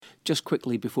Just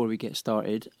quickly before we get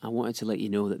started, I wanted to let you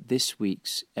know that this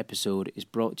week's episode is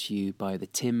brought to you by the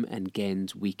Tim and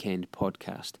Gens Weekend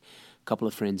podcast. A couple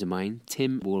of friends of mine,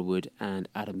 Tim Warwood and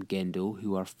Adam Gendo,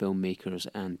 who are filmmakers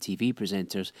and TV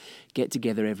presenters, get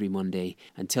together every Monday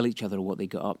and tell each other what they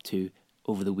got up to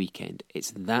over the weekend.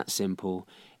 It's that simple.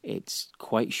 It's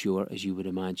quite short, as you would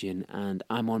imagine, and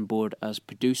I'm on board as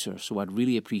producer, so I'd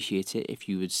really appreciate it if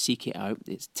you would seek it out.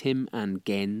 It's Tim and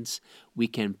Gens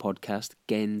Weekend Podcast.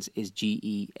 Gens is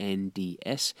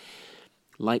Gens.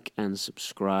 Like and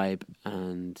subscribe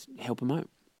and help them out.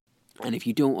 And if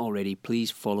you don't already, please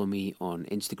follow me on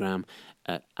Instagram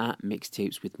at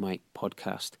Mixtapes with Mike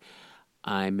Podcast.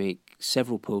 I make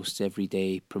several posts every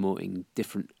day promoting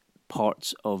different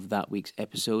parts of that week's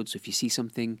episode. So if you see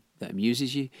something that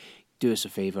amuses you, do us a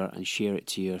favour and share it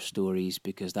to your stories,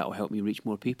 because that will help me reach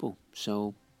more people.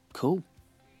 So, cool.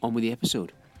 On with the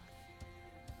episode.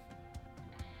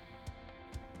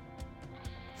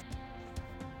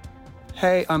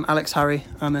 Hey, I'm Alex Harry.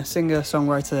 I'm a singer,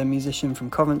 songwriter, musician from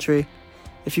Coventry.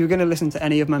 If you were going to listen to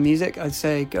any of my music, I'd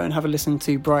say go and have a listen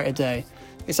to Brighter Day.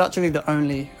 It's actually the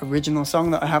only original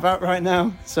song that I have out right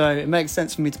now, so it makes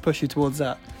sense for me to push you towards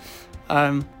that.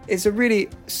 It's a really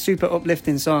super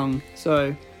uplifting song,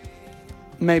 so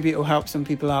maybe it'll help some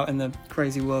people out in the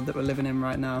crazy world that we're living in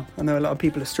right now. I know a lot of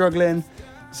people are struggling,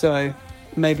 so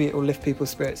maybe it will lift people's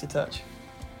spirits a touch.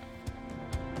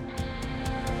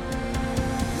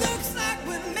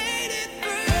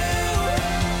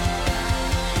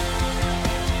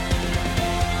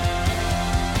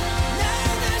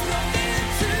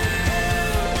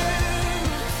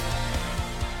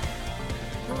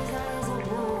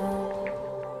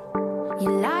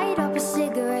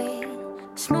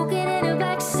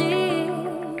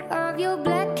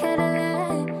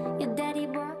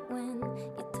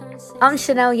 I'm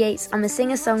Chanel Yates. I'm a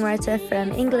singer-songwriter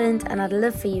from England, and I'd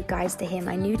love for you guys to hear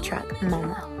my new track,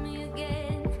 Mama.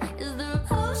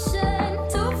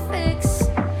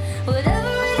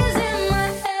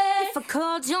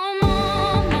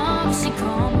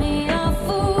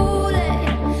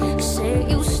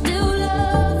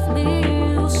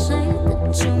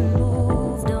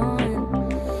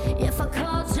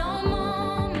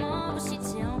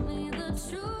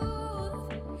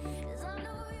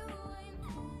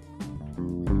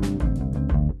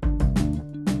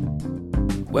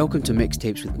 Welcome to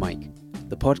Mixtapes with Mike,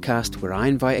 the podcast where I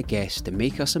invite a guest to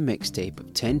make us a mixtape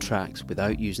of 10 tracks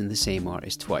without using the same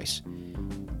artist twice.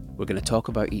 We're going to talk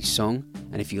about each song,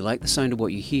 and if you like the sound of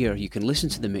what you hear, you can listen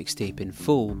to the mixtape in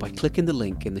full by clicking the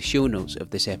link in the show notes of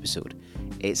this episode.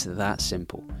 It's that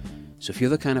simple. So if you're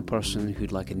the kind of person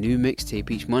who'd like a new mixtape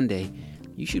each Monday,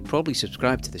 you should probably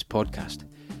subscribe to this podcast.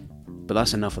 But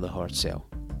that's enough of the hard sell.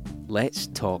 Let's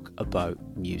talk about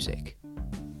music.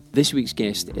 This week's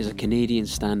guest is a Canadian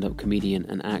stand-up comedian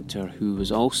and actor who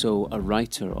was also a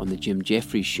writer on the Jim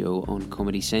Jefferies show on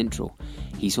Comedy Central.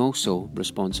 He's also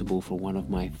responsible for one of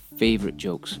my favourite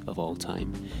jokes of all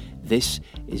time. This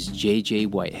is JJ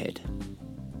Whitehead.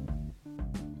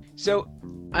 So,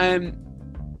 I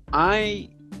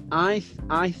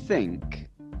think,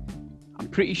 I'm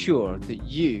pretty sure that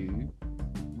you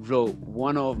wrote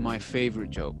one of my favourite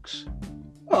jokes.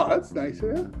 Oh, that's nice,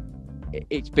 yeah.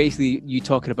 It's basically you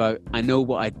talking about, I know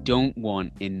what I don't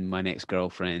want in my next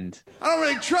girlfriend. I don't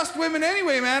really trust women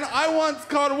anyway, man. I once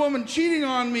caught a woman cheating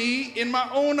on me in my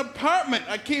own apartment.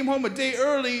 I came home a day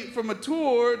early from a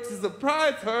tour to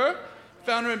surprise her.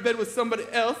 Found her in bed with somebody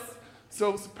else,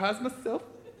 so surprised myself.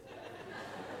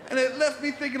 And it left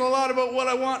me thinking a lot about what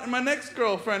I want in my next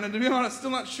girlfriend. And to be honest, still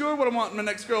not sure what I want in my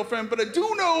next girlfriend, but I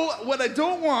do know what I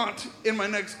don't want in my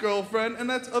next girlfriend, and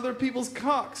that's other people's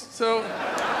cocks. So...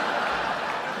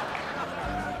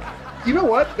 You know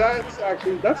what? That's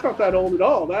not that old at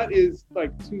all. That is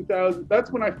like 2000.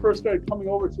 That's when I first started coming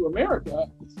over to America.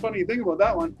 It's a funny thing about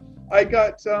that one. I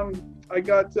got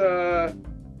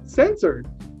censored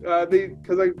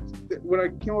because when I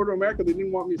came over to America, they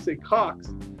didn't want me to say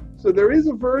cocks. So there is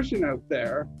a version out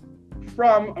there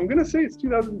from, I'm going to say it's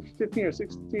 2015 or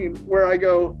 16, where I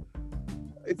go,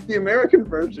 it's the American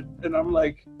version. And I'm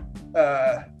like,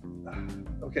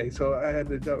 okay, so I've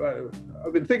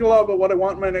been thinking a lot about what I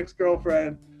want in my next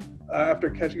girlfriend after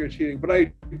catching her cheating, but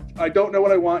I don't know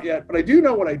what I want yet, but I do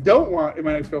know what I don't want in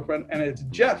my next girlfriend, and it's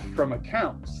Jeff from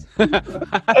Accounts.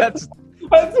 That's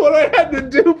what I had to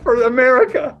do for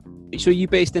America. So you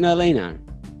based in LA now?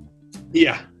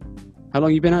 Yeah. How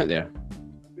long you been out there?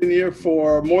 Been here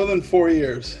for more than 4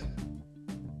 years.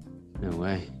 No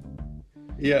way.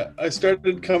 Yeah, I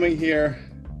started coming here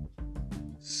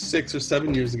 6 or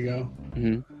 7 years ago.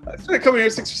 Mm-hmm. I started coming here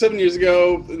 6 or 7 years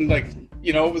ago, and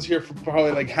was here for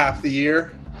probably like half the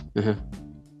year. Uh-huh.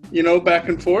 You know, back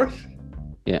and forth.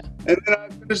 Yeah. And then I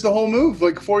finished the whole move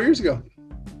like 4 years ago.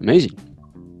 Amazing.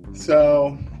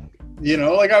 So, you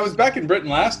know, like I was back in Britain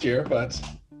last year, but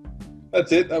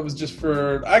that's it. That was just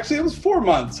for, actually it was 4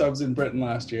 months I was in Britain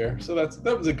last year. So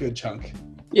that was a good chunk.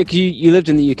 Yeah, because you lived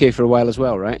in the UK for a while as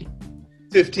well, right?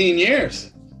 15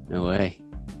 years. No way.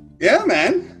 Yeah,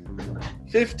 man.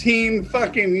 15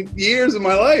 fucking years of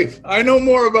my life. I know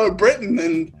more about Britain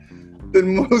than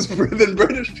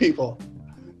British people.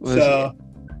 Well, so,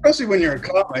 especially when you're a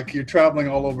comic, you're traveling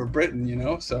all over Britain, you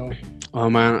know, so. Oh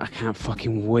man, I can't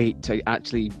fucking wait to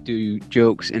actually do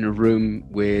jokes in a room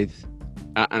with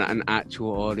an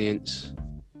actual audience.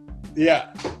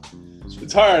 Yeah.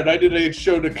 It's hard. I did a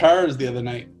show to Cars the other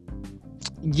night.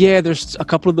 Yeah, there's a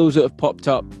couple of those that have popped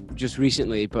up just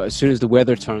recently, but as soon as the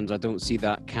weather turns, I don't see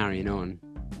that carrying on.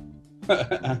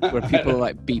 Where people are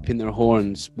like beeping their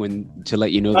horns to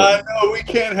let you know that. No, we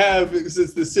can't have, because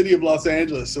it's the city of Los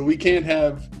Angeles, so we can't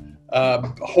have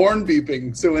horn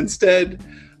beeping. So instead,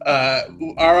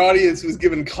 our audience was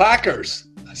given clackers.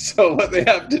 So what they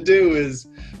have to do is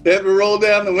they have to roll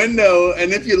down the window,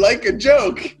 and if you like a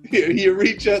joke, you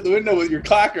reach out the window with your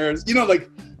clackers. You know, like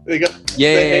they got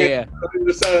yeah.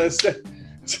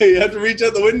 So you have to reach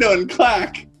out the window and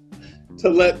clack to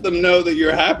let them know that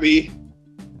you're happy.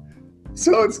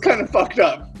 So it's kind of fucked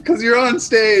up because you're on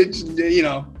stage, you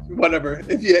know, whatever.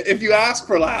 If you ask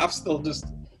for laughs, they'll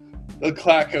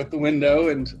clack out the window,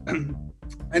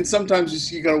 and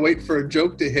sometimes you gotta wait for a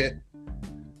joke to hit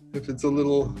if it's a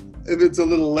little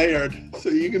layered. So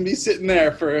you can be sitting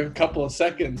there for a couple of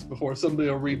seconds before somebody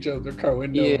will reach out their car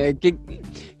window. Yeah,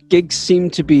 gigs seem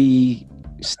to be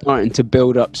starting to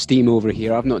build up steam over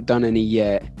here. I've not done any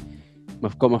yet.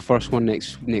 I've got my first one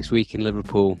next week in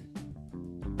Liverpool.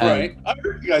 Right. I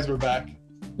heard you guys were back.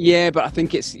 Yeah, but I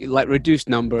think it's like reduced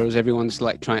numbers. Everyone's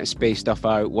like trying to space stuff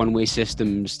out, one-way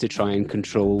systems to try and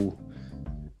control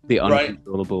the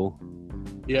uncontrollable.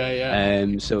 Right. Yeah.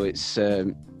 So it's,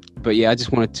 but yeah, I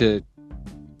just wanted to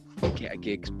get a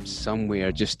gig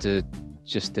somewhere just to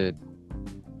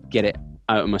get it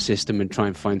out of my system and try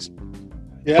and find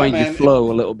your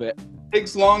flow a little bit. It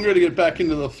takes longer to get back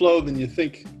into the flow than you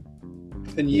think.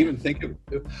 Than you even think it would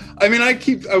do. I mean, I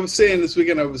was saying this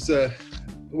weekend,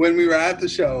 when we were at the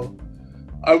show,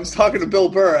 I was talking to Bill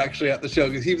Burr actually at the show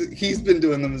because he's been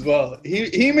doing them as well.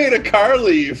 He made a car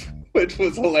leave, which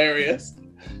was hilarious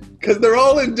because they're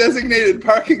all in designated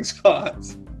parking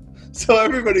spots. So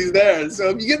everybody's there. So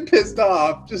if you get pissed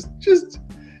off, just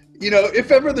you know,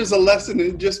 if ever there's a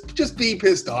lesson, just be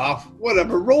pissed off.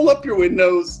 Whatever. Roll up your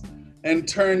windows and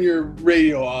turn your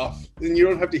radio off. And you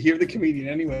don't have to hear the comedian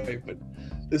anyway, but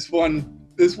this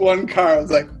one car was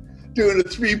like doing a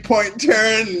 3-point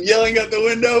turn and yelling out the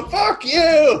window, "Fuck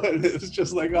you!" And it's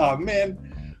just like, oh man,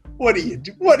 what are you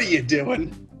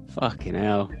doing? Fucking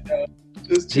hell!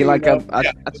 Just see, like,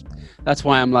 that's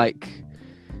why I'm like,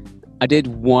 I did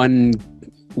one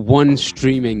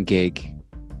streaming gig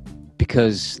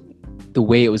because the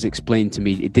way it was explained to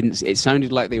me, it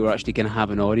sounded like they were actually going to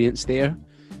have an audience there,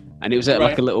 and it was at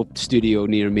like a little studio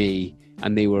near me,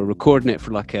 and they were recording it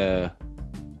for like a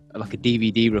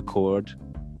DVD record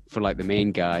for like the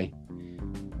main guy,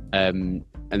 and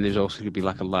there's also going to be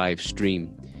like a live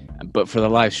stream, but for the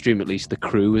live stream at least the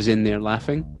crew was in there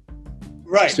laughing,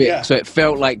 right? So it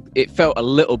felt a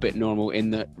little bit normal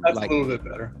in that. That's like, a little bit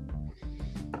better,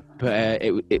 but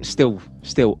it's still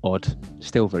odd,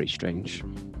 still very strange.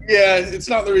 Yeah, it's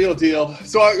not the real deal.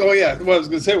 So what I was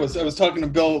going to say was I was talking to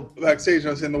Bill backstage and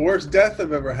I was saying the worst death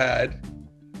I've ever had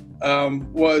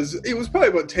was probably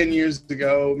about 10 years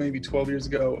ago, maybe 12 years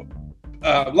ago,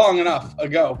 long enough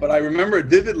ago. But I remember it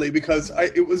vividly because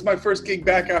it was my first gig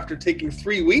back after taking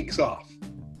 3 weeks off.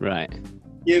 Right.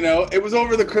 You know, it was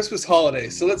over the Christmas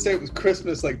holidays. So let's say it was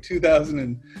Christmas like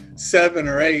 2007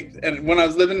 or 8. And when I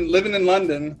was living in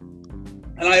London,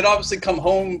 and I had obviously come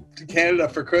home to Canada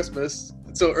for Christmas,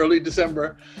 so early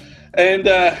December, and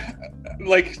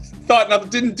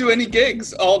didn't do any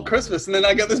gigs all Christmas. And then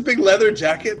I got this big leather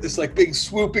jacket, this like big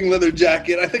swooping leather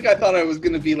jacket. I thought I was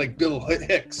going to be like Bill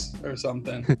Hicks or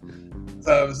something.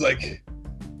 So I was like,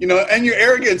 you know, and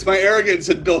my arrogance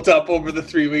had built up over the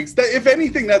 3 weeks. If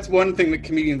anything, that's one thing that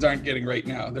comedians aren't getting right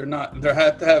now. They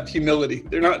have to have humility.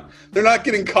 They're not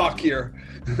getting cockier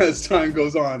as time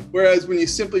goes on. Whereas when you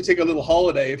simply take a little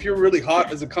holiday, if you're really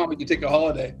hot as a comic, you take a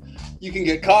holiday, you can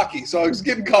get cocky. So I was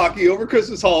getting cocky over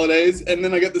Christmas holidays, and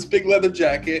then I got this big leather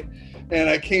jacket, and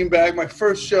I came back. My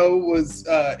first show was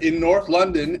in North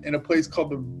London in a place called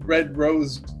the Red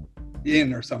Rose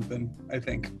Inn or something, I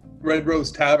think. Red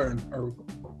Rose Tavern, or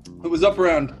it was up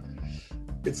around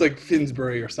It's like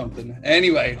Finsbury or something.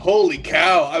 Anyway, holy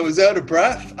cow! I was out of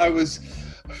breath. I'm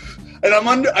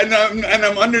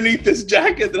underneath this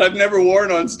jacket that I've never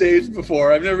worn on stage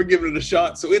before. I've never given it a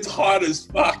shot, so it's hot as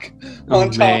fuck on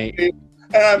top of me.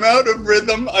 And I'm out of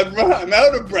rhythm. I'm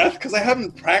out of breath because I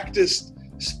haven't practiced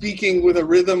speaking with a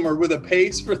rhythm or with a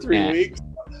pace for 3 weeks.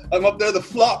 I'm up there, the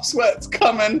flop sweat's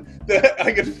coming.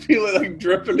 I can feel it like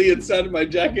dripping inside of my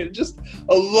jacket. Just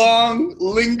a long,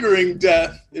 lingering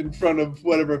death in front of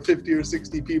whatever, 50 or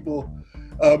 60 people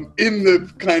in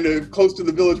the kind of close to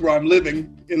the village where I'm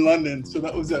living in London. So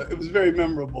it was very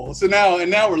memorable. So now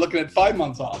we're looking at 5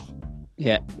 months off.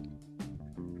 Yeah.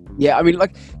 Yeah, I mean,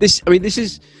 like this,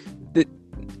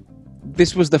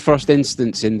 this was the first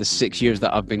instance in the 6 years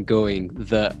that I've been going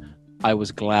that I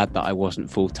was glad that I wasn't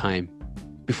full-time.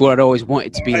 Before, I'd always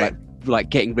wanted to be like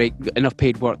getting enough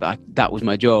paid work that was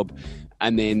my job.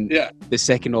 And then the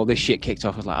second all this shit kicked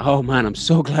off, I was like, oh man, I'm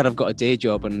so glad I've got a day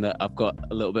job and that I've got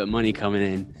a little bit of money coming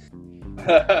in.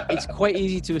 It's quite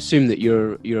easy to assume that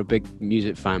you're a big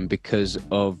music fan because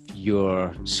of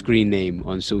your screen name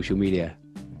on social media.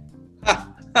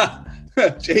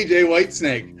 JJ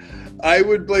Whitesnake. I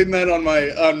would blame that on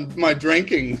my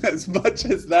drinking as much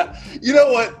as that. You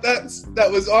know what? That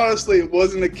was honestly, it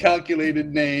wasn't a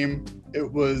calculated name.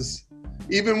 It was,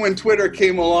 even when Twitter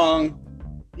came along,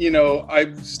 you know,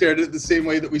 I stared at it the same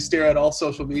way that we stare at all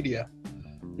social media.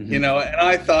 You know, and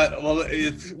I thought, well,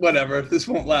 it's whatever, this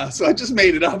won't last. So I just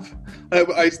made it up.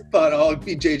 I thought, I'll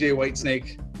be JJ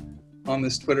Whitesnake on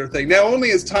this Twitter thing. Now,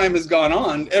 only as time has gone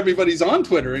on, everybody's on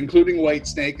Twitter, including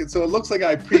Whitesnake. And so it looks like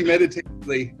I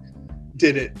premeditatedly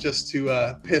did it just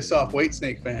to piss off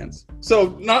Whitesnake fans.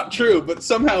 So not true, but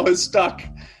somehow has stuck.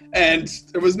 And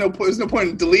there's no point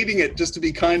in deleting it just to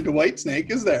be kind to Whitesnake,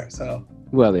 is there? So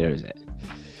well, there is it.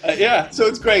 Yeah, so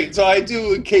it's great. So I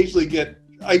do occasionally get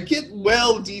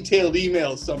well detailed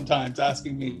emails sometimes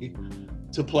asking me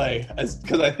to play,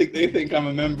 because I think they think I'm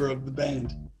a member of the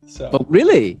band. So. Oh,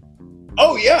 really?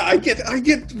 Oh yeah, I get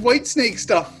Whitesnake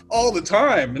stuff all the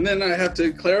time, and then I have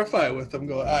to clarify with them.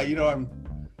 Go, you know, I'm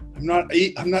not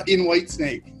in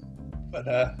Whitesnake,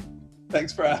 but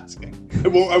thanks for asking.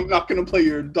 I'm not going to play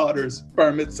your daughter's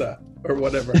bar mitzvah or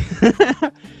whatever.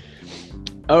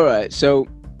 All right, so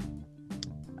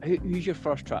who's your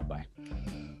first track by?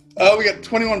 We got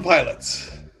 21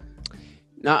 Pilots.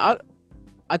 Now,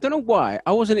 I don't know why.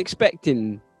 I wasn't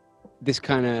expecting this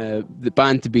kind of the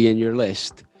band to be in your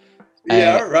list.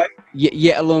 Yeah, right.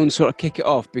 Yet alone sort of kick it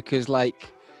off, because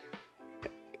like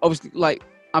obviously, like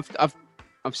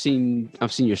I've seen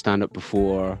your stand up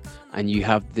before, and you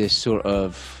have this sort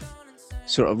of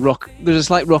rock. There's a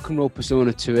slight rock and roll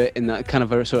persona to it, in that kind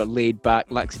of a sort of laid back,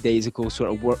 lackadaisical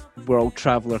sort of world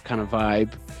traveler kind of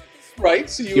vibe. Right,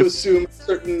 so you assume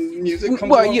certain music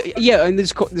comes well, along? yeah, and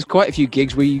there's quite a few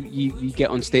gigs where you get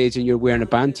on stage and you're wearing a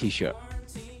band t-shirt.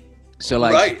 So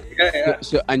like, right, yeah.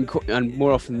 So and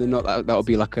more often than not, that'll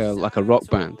be like a rock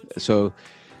band. So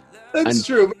that's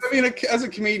true. But I mean, as a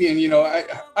comedian, you know,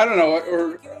 I don't know,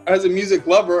 or as a music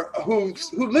lover who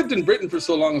lived in Britain for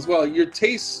so long as well, your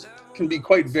tastes can be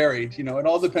quite varied. You know, it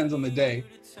all depends on the day.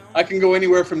 I can go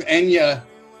anywhere from Enya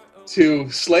to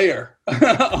Slayer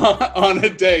on a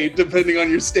day, depending on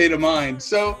your state of mind.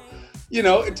 So, you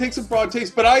know, it takes a broad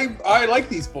taste. But I like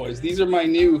these boys. These are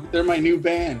they're my new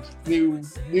band, new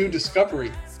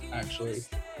discovery, actually.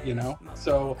 You know,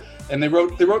 so, and they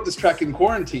wrote this track in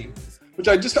quarantine, which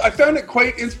I found it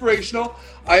quite inspirational.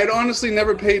 I had honestly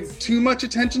never paid too much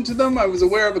attention to them. I was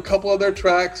aware of a couple of their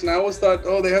tracks, and I always thought,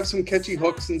 oh, they have some catchy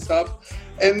hooks and stuff.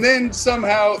 And then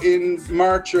somehow in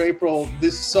March or April,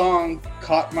 this song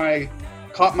caught my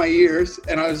ears,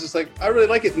 and I was just like, I really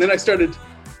like it. And then I started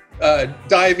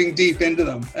diving deep into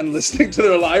them and listening to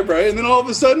their library, and then all of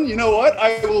a sudden, you know what?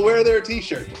 I will wear their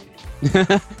t-shirt.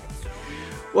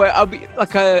 Well, I'll be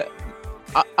like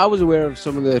I was aware of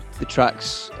some of the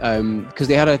tracks because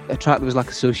they had a track that was like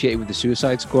associated with the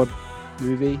Suicide Squad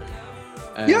movie.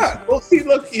 Yeah, well, see,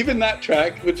 look, even that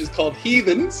track, which is called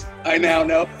Heathens, I now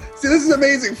know. See, this is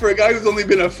amazing for a guy who's only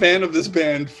been a fan of this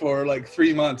band for like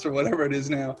 3 months or whatever it is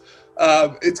now.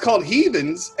 It's called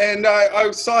Heathens, and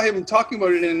I saw him talking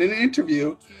about it in an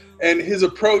interview, and his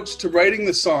approach to writing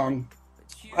the song,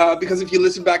 because if you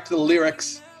listen back to the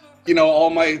lyrics, you know, all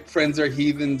my friends are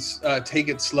heathens, take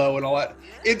it slow and all that.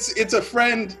 It's a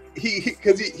friend,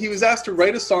 because he was asked to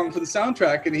write a song for the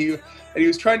soundtrack, and he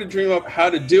was trying to dream up how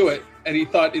to do it. And he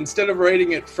thought, instead of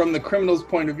writing it from the criminal's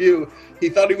point of view, he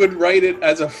thought he would write it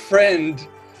as a friend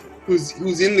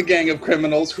who's in the gang of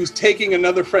criminals, who's taking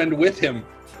another friend with him.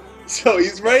 So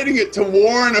he's writing it to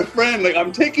warn a friend, like,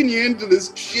 I'm taking you into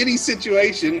this shitty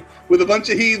situation with a bunch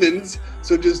of heathens,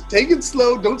 so just take it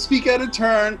slow, don't speak out of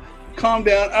turn, calm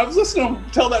down. I was listening to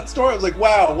him tell that story. I was like,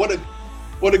 wow,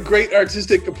 what a great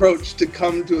artistic approach to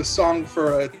come to a song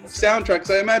for a soundtrack.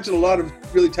 Because I imagine a lot of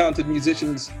really talented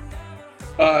musicians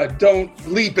don't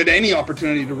leap at any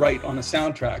opportunity to write on a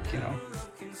soundtrack, you know?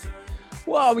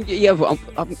 Well, I mean, yeah, but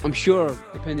I'm sure,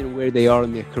 depending on where they are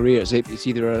in their careers, it's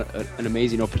either an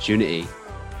amazing opportunity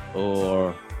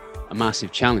or a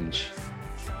massive challenge.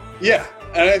 Yeah,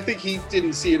 and I think he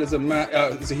didn't see it as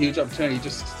a huge opportunity. He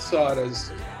just saw it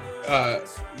as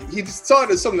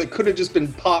something that could have just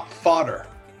been pop fodder,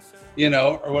 you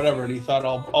know, or whatever. And he thought,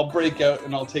 I'll break out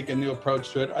and I'll take a new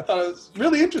approach to it. I thought it was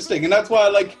really interesting, and that's why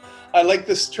I like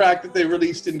this track that they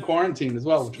released in quarantine as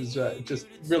well, which was just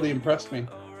really impressed me.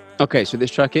 Okay, so this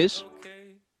track is?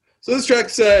 So this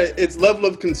track's it's Level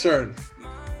of Concern.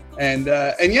 And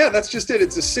yeah, that's just it.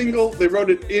 It's a single. They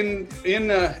wrote it in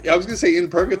I was going to say in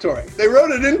purgatory. They wrote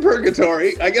it in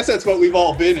purgatory. I guess that's what we've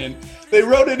all been in. They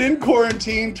wrote it in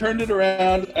quarantine, turned it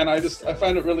around, and I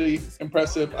find it really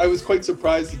impressive. I was quite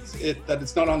surprised that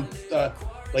it's not on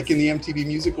like in the MTV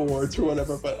Music Awards or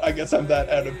whatever, but I guess I'm that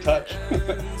out of touch.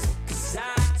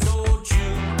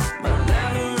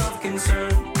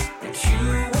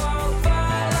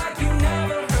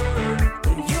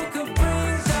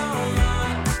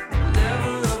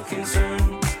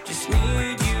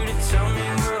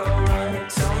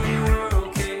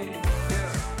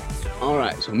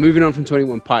 So moving on from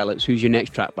 21 Pilots, who's your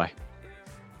next track by?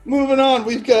 Moving on,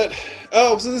 we've got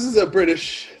so this is a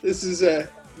British. This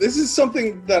is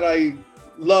something that I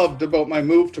loved about my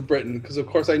move to Britain, because of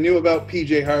course I knew about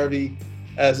PJ Harvey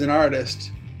as an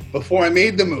artist before I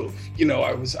made the move. You know,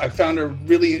 I found her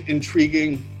really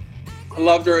intriguing. I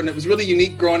loved her, and it was really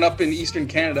unique growing up in Eastern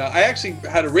Canada. I actually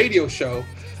had a radio show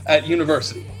at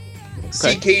university,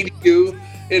 CKDU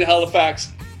in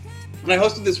Halifax. And I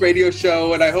hosted this radio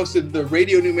show, and I hosted the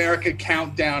Radio Numerica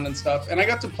Countdown and stuff. And I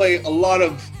got to play a lot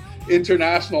of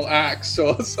international acts.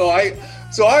 So I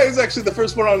was actually the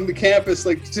first one on the campus,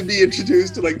 like, to be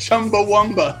introduced to like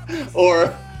Chumbawamba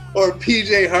or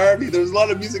PJ Harvey. There was a lot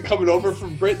of music coming over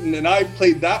from Britain, and I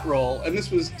played that role. And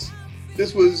this was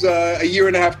a year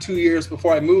and a half, 2 years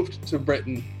before I moved to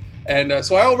Britain. And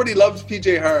so I already loved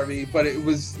PJ Harvey, but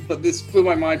this blew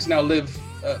my mind to now live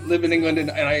in England,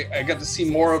 and I got to see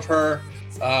more of her.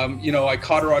 You know, I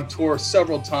caught her on tour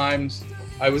several times.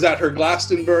 I was at her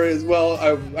Glastonbury as well.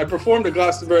 I performed at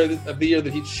Glastonbury of the year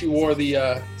that she wore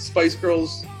the Spice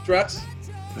Girls dress.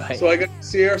 Right. So I got to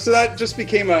see her. So that just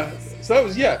became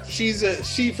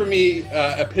she for me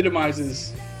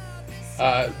epitomizes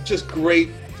just great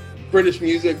British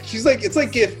music. It's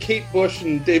like if Kate Bush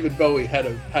and David Bowie had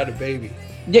a baby.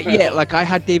 Yeah, like I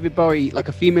had David Bowie, like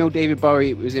a female David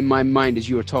Bowie was in my mind as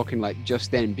you were talking, like just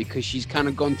then, because she's kind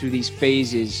of gone through these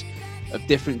phases of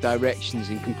different directions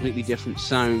and completely different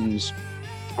sounds,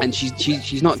 and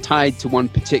she's not tied to one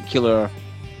particular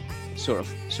sort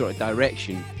of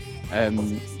direction.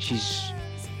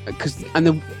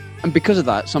 Because of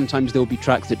that, sometimes there'll be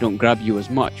tracks that don't grab you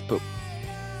as much, but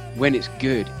when it's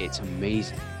good, it's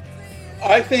amazing.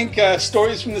 I think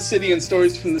Stories from the City and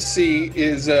Stories from the Sea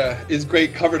is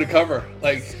great cover to cover.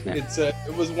 Like, yeah.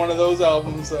 It was one of those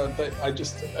albums that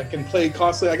I can play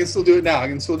constantly. I can still do it now. I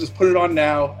can still just put it on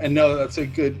now and know that's a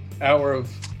good an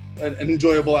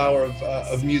enjoyable hour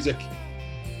of music.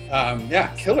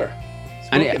 Killer.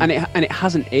 And it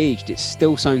hasn't aged. It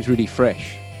still sounds really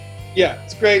fresh. Yeah,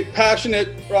 it's great, passionate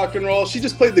rock and roll. She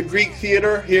just played the Greek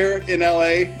Theater here in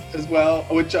LA as well,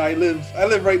 which I live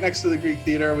right next to the Greek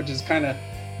Theater, which is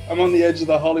I'm on the edge of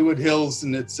the Hollywood Hills,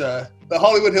 and it's the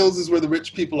Hollywood Hills is where the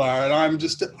rich people are, and I'm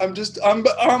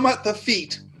at the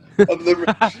feet of the rich.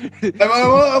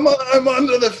 I'm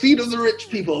under the feet of the rich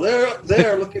people.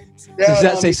 They're looking down. Does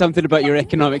that say something about your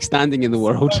economic standing in the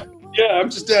world? Yeah, I'm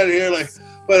just down here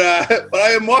but I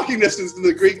am walking distance to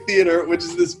the Greek Theater, which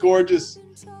is this gorgeous.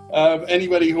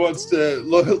 Anybody who wants to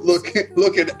look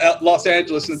at Los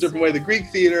Angeles in a different way, the Greek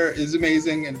Theater is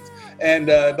amazing, and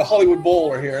the Hollywood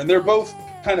Bowl are here, and they're both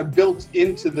kind of built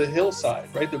into the hillside,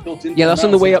 right? They're built into. Yeah, that's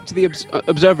on the way up to the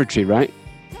observatory, right?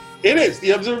 It is.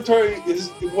 The observatory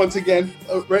is once again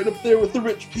right up there with the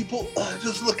rich people,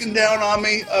 just looking down on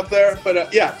me up there.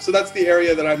 But so that's the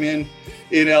area that I'm in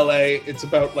LA. It's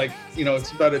about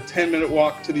it's about a 10-minute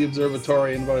walk to the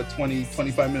observatory and about a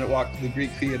 20-25-minute walk to the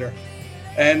Greek Theater.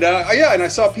 And and I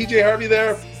saw PJ Harvey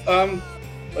there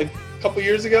like a couple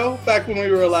years ago, back when we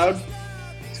were allowed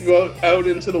to go out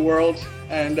into the world.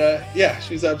 And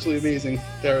she's absolutely amazing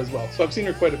there as well. So I've seen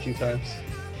her quite a few times.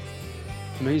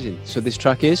 Amazing. So this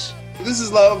track is? This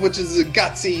Is Love, which is a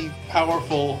gutsy,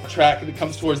 powerful track, and it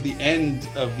comes towards the end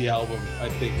of the album, I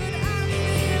think.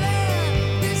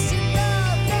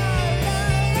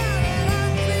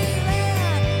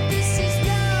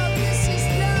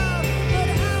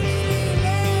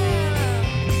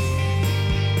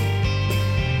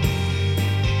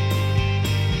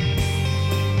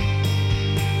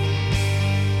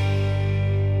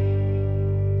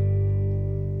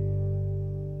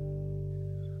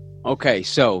 Okay,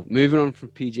 so moving on from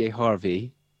PJ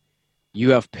Harvey,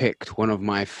 you have picked one of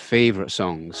my favorite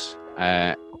songs.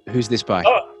 Who's this by?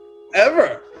 Oh,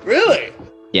 ever? Really?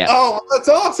 Yeah. Oh, that's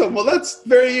awesome. Well, that's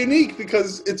very unique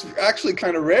because it's actually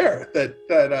kind of rare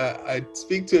that I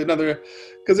speak to another,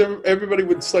 because everybody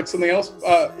would select something else.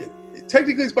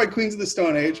 Technically, it's by Queens of the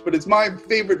Stone Age, but it's my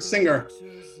favorite singer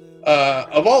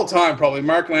of all time, probably,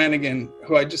 Mark Lanegan,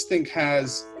 who I just think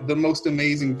has the most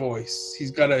amazing voice.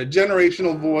 He's got a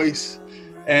generational voice,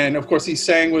 and of course he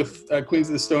sang with Queens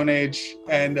of the Stone Age,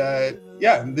 and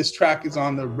this track is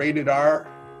on the Rated R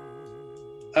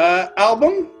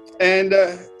album, and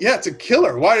it's a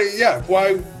killer. Why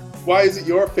is it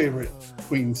your favorite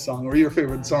Queen song, or your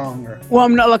favorite song? Or Well,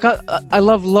 I'm not like I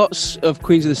love lots of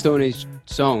Queens of the Stone Age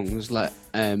songs, like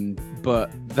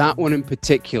but that one in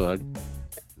particular,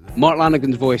 Mark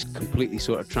Lanegan's voice completely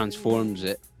sort of transforms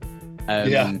it.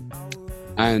 And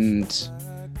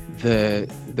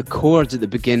the chords at the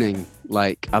beginning,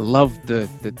 like I love the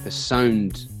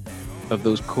sound of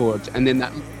those chords, and then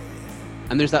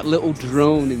there's that little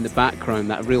drone in the background,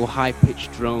 that real high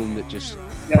pitched drone that just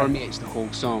permeates the whole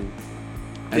song.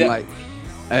 And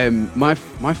my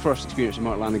first experience with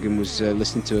Mark Lanegan was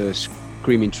listening to a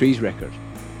Screaming Trees record.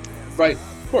 Right,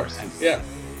 of course, yeah.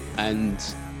 And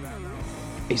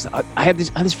I had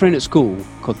this friend at school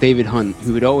called David Hunt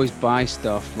who would always buy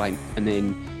stuff and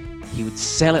then he would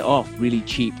sell it off really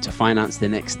cheap to finance the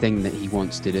next thing that he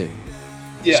wants to do.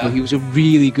 Yeah. So he was a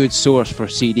really good source for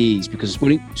CDs, because as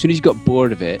soon as he got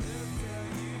bored of it,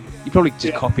 he probably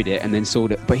just copied it and then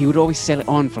sold it. But he would always sell it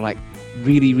on for like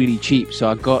really, really cheap. So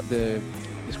I got the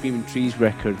Screaming Trees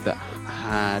record that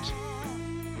had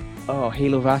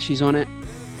Halo of Ashes on it.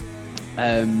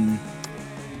 I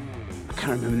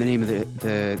can't remember the name of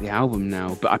the album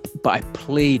now, but I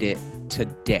played it to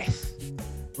death.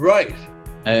 Right.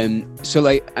 So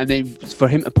and then for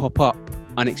him to pop up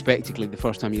unexpectedly the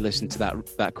first time you listen to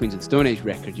that Queens of the Stone Age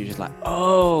record, you're just like,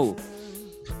 oh.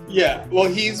 Yeah, well,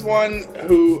 he's one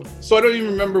who, so I don't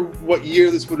even remember what year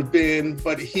this would have been,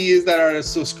 but he is that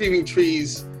artist. So Screaming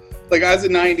Trees, like as a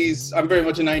 90s, I'm very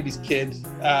much a 90s kid.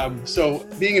 So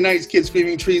being a 90s kid,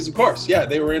 Screaming Trees, of course, yeah,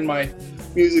 they were in my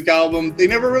music album. They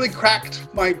never really cracked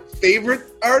my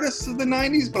favorite artists of the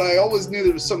 90s, but I always knew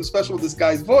there was something special with this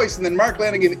guy's voice. And then Mark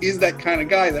Lanegan is that kind of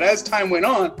guy that as time went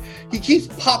on, he keeps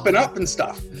popping up and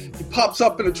stuff. He pops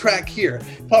up in a track here,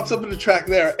 pops up in a track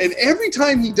there. And every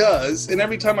time he does, and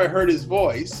every time I heard his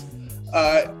voice,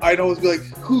 I'd always be like,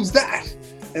 who's that?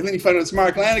 And then you find out it's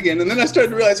Mark Lanegan. And then I started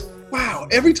to realize, wow,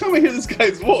 every time I hear this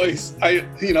guy's voice,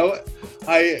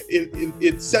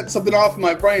 it set something off in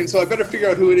my brain, so I better figure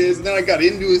out who it is. And then I got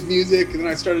into his music, and then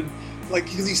I started,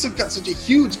 because he's got such a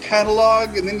huge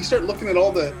catalog, and then you start looking at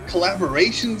all the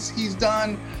collaborations he's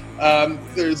done.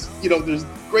 There's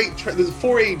great, there's a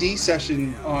 4AD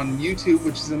session on YouTube,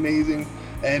 which is amazing.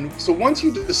 And so once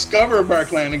you discover Mark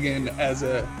Lanegan as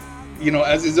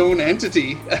as his own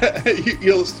entity,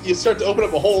 you start to open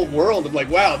up a whole world of like,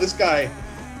 wow, this guy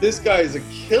is a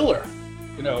killer,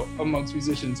 amongst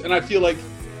musicians. And I feel like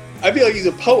he's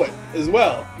a poet as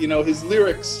well. His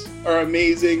lyrics are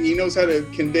amazing. He knows how to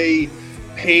convey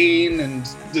pain and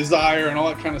desire and all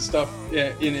that kind of stuff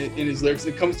in his lyrics.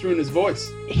 It comes through in his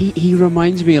voice. He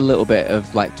reminds me a little bit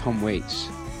of like Tom Waits.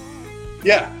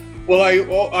 Yeah. Well,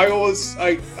 I always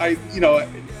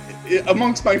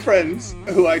amongst my friends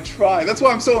who I try. That's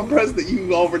why I'm so impressed that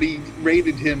you already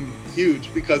rated him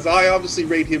huge, because I obviously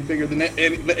rate him bigger than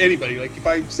anybody. Like if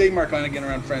I say Mark Lanegan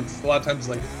around friends, a lot of times it's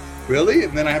like, really?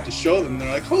 And then I have to show them. And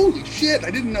they're like, holy shit,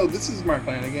 I didn't know this is Mark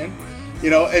Lanegan.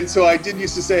 And so I did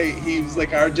used to say he was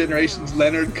like our generation's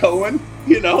Leonard Cohen,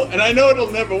 and I know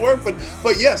it'll never work,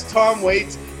 but yes, Tom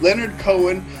Waits, Leonard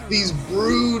Cohen, these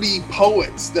broody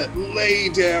poets that lay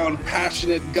down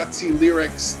passionate, gutsy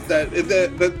lyrics that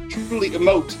truly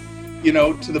emote,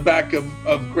 to the back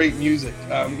of great music.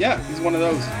 He's one of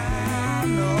those.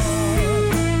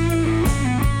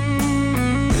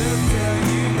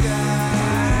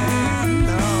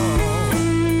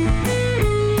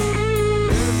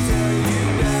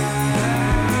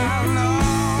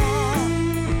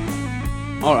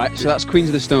 All right, so that's Queens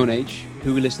of the Stone Age.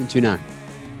 Who are we listening to now?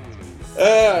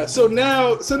 So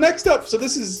next up,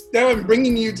 now I'm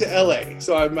bringing you to LA.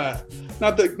 So I'm not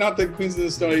that Queens of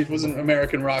the Stone Age wasn't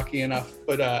American Rocky enough,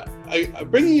 but I'm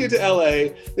bringing you to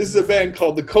LA. This is a band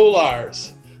called the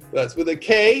Kolars. That's with a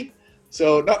K.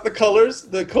 So not the Colors,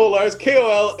 the Kolars,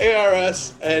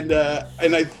 Kolars,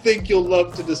 and I think you'll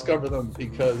love to discover them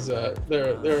because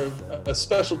they're a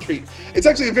special treat. It's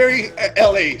actually a very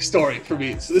LA story for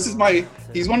me. So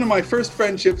he's one of my first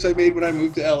friendships I made when I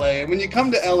moved to LA. And when you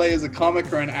come to LA as a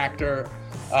comic or an actor,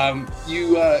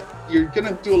 you're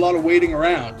gonna do a lot of waiting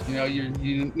around. You know,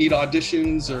 you need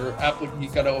auditions or you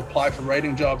got to apply for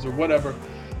writing jobs or whatever.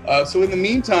 So in the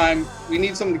meantime, we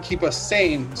need something to keep us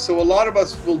sane. So a lot of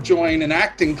us will join an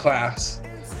acting class,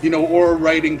 or a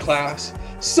writing class,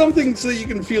 something so that you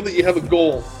can feel that you have a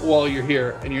goal while you're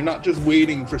here and you're not just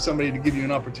waiting for somebody to give you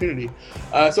an opportunity.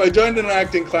 So I joined an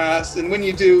acting class, and when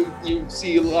you do, you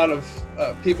see a lot of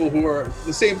people who are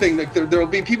the same thing. Like there'll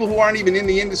be people who aren't even in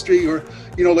the industry, or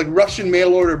like Russian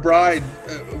Mail Order Bride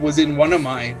was in one of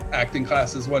my acting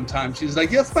classes one time. She's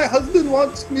like, yes, my husband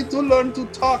wants me to learn to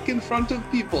talk in front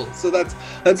of people. So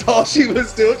that's all she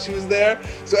was doing. She was there.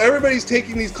 So everybody's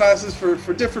taking these classes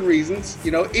for different reasons.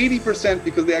 80%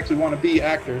 because they actually want to be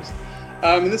actors.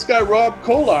 And this guy, Rob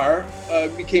Kolar,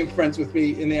 became friends with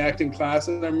me in the acting class.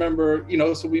 And I remember,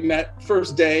 so we met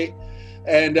first day,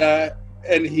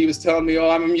 and he was telling me,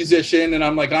 I'm a musician, and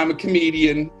I'm like, I'm a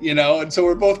comedian, and so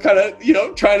we're both kind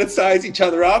of, trying to size each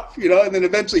other up, and then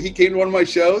eventually he came to one of my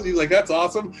shows. He was like, that's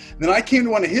awesome. And then I came to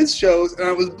one of his shows and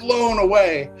I was blown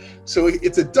away. So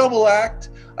it's a double act.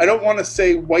 I don't want to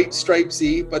say white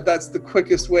stripesy, but that's the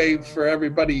quickest way for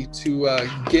everybody to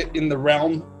get in the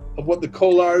realm of what the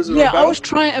Kolars are about. I was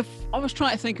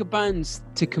trying to think of bands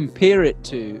to compare it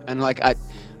to, and like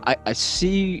I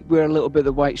see where a little bit of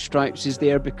the White Stripes is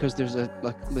there because there's a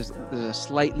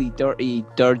slightly dirty,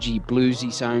 dirgy,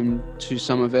 bluesy sound to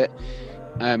some of it.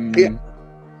 A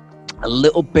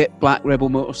little bit Black Rebel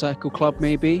Motorcycle Club,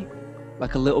 maybe,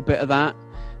 like a little bit of that.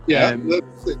 Yeah,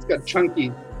 it's got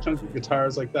chunky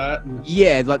guitars like that.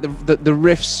 Yeah, like the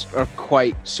riffs are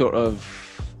quite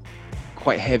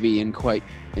heavy and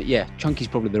chunky's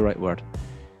probably the right word.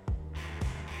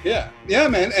 Yeah,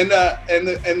 man, and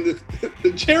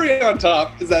the cherry on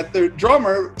top is that their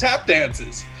drummer tap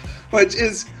dances, which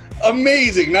is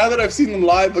amazing. Now that I've seen them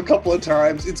live a couple of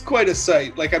times, it's quite a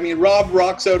sight. Like, I mean, Rob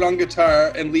rocks out on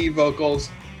guitar and lead vocals,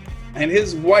 and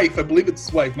his wife, I believe it's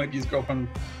his wife, might be his girlfriend,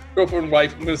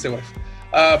 wife. I'm gonna say wife.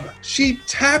 She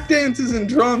tap dances and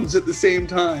drums at the same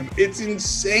time. It's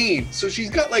insane. So she's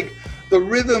got like the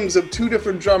rhythms of two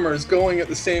different drummers going at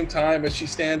the same time as she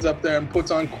stands up there and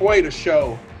puts on quite a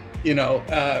show.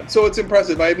 So it's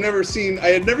impressive. I had never seen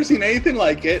anything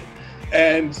like it,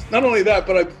 and not only that,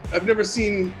 but I've never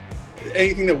seen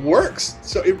anything that works.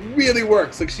 So it really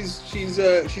works. Like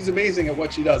she's amazing at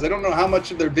what she does. I don't know how much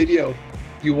of their video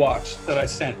you watched that I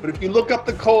sent, but if you look up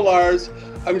the Kolars,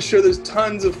 I'm sure there's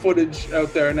tons of footage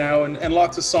out there now, and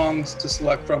lots of songs to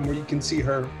select from where you can see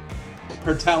her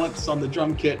talents on the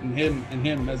drum kit and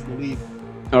him as the lead.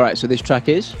 All right, so this track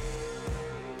is.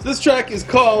 So this track is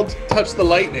called Touch the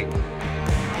Lightning.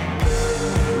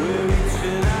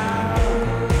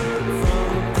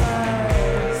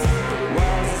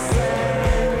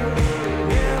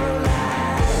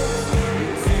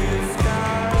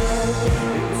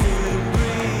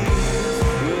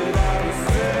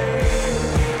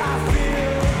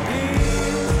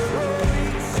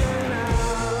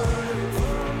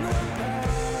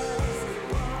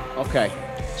 Okay,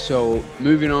 so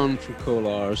moving on from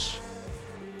Kolars,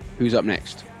 who's up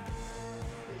next?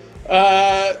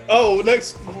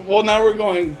 Now we're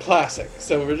going classic.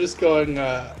 So we're just going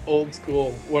old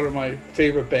school, one of my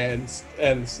favorite bands.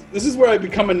 And this is where I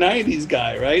become a 90s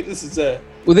guy, right? This is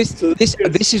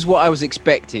this is what I was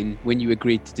expecting when you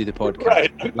agreed to do the podcast.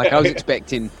 Right. Like I was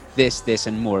expecting this,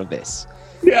 and more of this.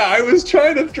 Yeah, I was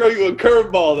trying to throw you a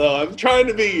curveball though. I was trying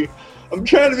to be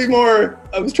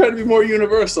more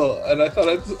universal, and I thought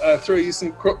I'd throw you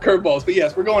some curveballs. But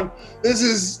yes, we're going. This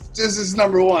is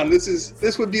number one.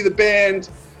 This would be the band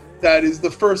that is the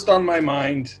first on my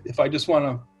mind if I just want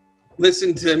to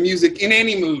listen to music in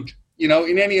any mood, in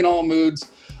any and all moods.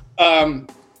 They're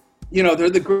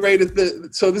the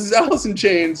greatest. So this is Alice in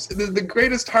Chains. The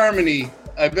greatest harmony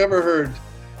I've ever heard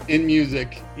in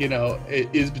music. It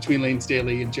is between Layne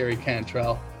Staley and Jerry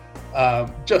Cantrell.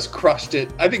 Just crushed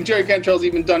it. I think Jerry Cantrell's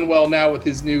even done well now with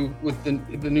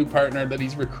the new partner that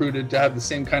he's recruited to have the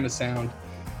same kind of sound.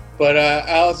 But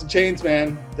Alice in Chains,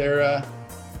 man, they're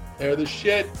the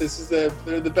shit.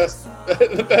 They're the best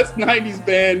the best 90s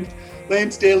band.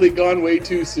 Layne Staley gone way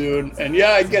too soon. And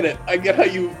yeah, I get it. I get how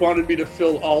you wanted me to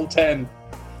fill all 10.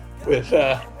 with,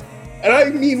 and I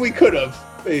mean we could have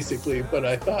basically, but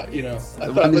I thought there's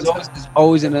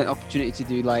always an opportunity to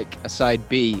do like a side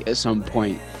B at some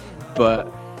point,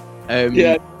 but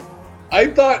yeah, I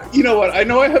thought, you know what? I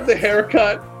know I have the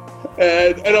haircut,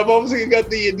 and I've obviously got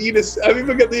the Adidas. I've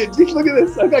even got the Adidas. Look at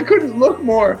this. I couldn't look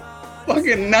more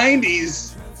fucking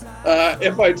 90s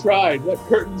if I tried. That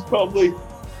curtain's probably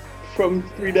from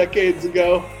 3 decades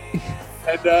ago,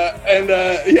 and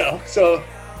yeah. So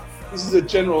this is a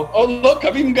general. Oh look,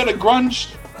 I've even got a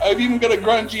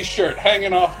grungy shirt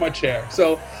hanging off my chair.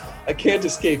 So I can't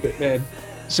escape it, man.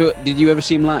 So did you ever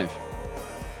see him live?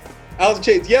 Alice in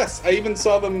Chains, yes. I even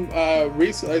saw them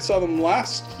recently. I saw them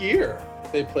last year.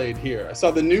 They played here. I saw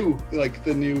the new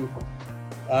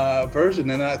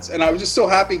version, and I was just so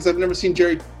happy because I've never seen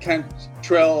Jerry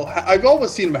Cantrell. I've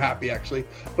always seen him happy, actually,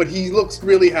 but he looks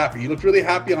really happy. He looked really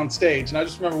happy on stage, and I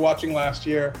just remember watching last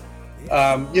year.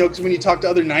 Because when you talk to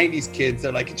other '90s kids,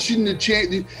 they're like, "It shouldn't have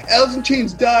changed. Alice in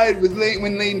Chains died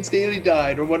when Layne Staley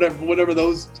died," or whatever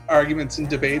those arguments and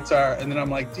debates are. And then I'm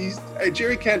like, "Geez,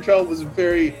 Jerry Cantrell was a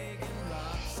very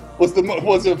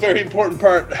important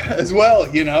part as well,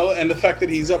 you know, and the fact that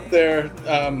he's up there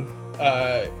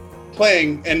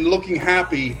playing and looking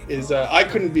happy is I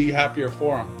couldn't be happier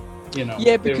for him, you know."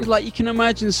 Yeah, because like you can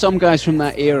imagine some guys from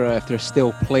that era, if they're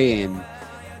still playing,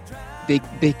 they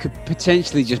could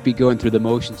potentially just be going through the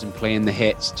motions and playing the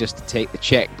hits just to take the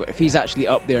check. But if he's actually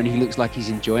up there and he looks like he's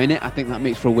enjoying it, I think that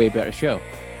makes for a way better show.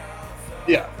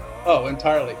 Yeah. Oh,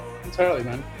 entirely,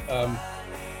 man.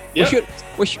 Yeah.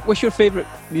 What's your favorite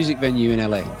music venue in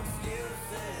LA?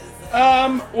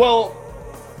 Well,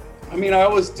 I mean, I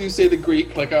always do say the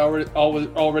Greek, like I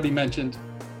already mentioned,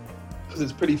 because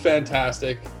it's pretty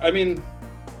fantastic. I mean,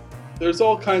 there's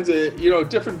all kinds of, you know,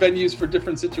 different venues for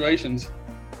different situations,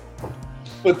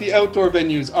 but the outdoor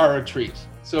venues are a treat.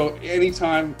 So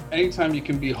anytime you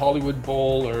can be Hollywood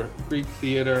Bowl or Greek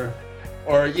Theater,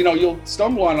 or, you know, you'll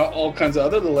stumble on all kinds of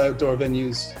other little outdoor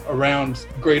venues around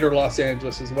greater Los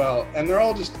Angeles as well. And they're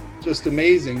all just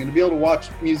amazing. And to be able to watch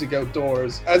music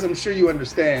outdoors, as I'm sure you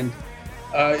understand,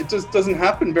 it just doesn't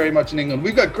happen very much in England.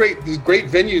 We've got great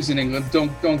venues in England,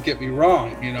 don't get me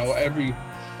wrong. You know,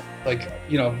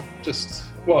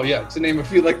 to name a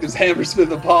few, like there's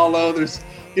Hammersmith Apollo, there's,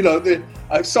 you know,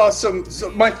 I saw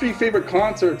my 3 favorite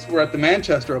concerts were at the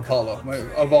Manchester Apollo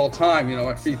of all time. You know,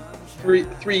 my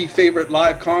three favorite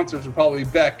live concerts were probably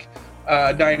Beck,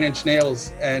 Nine Inch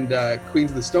Nails, and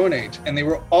Queens of the Stone Age, and they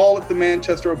were all at the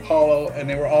Manchester Apollo, and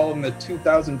they were all in the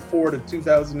 2004 to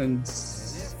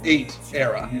 2008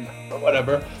 era or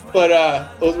whatever. But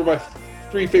those were my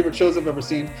 3 favorite shows I've ever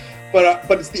seen. But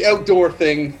it's the outdoor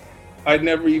thing.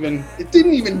 It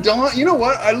didn't even dawn. You know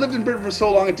what? I lived in Britain for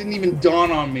so long, it didn't even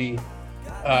dawn on me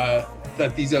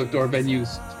that these outdoor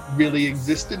venues really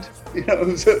existed. You know, it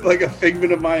was like a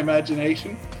figment of my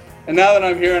imagination. And now that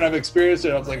I'm here and I've experienced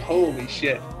it, I was like, holy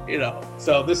shit, you know.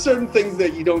 So there's certain things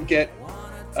that you don't get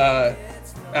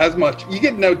as much. You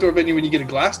get an outdoor venue when you get a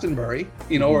Glastonbury,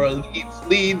 you know, or a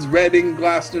Leeds, Reading,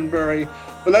 Glastonbury,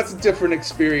 but that's a different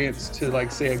experience to,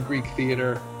 like, say, a Greek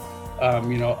theater,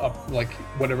 you know, up like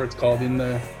whatever it's called in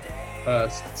the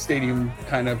stadium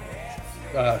kind of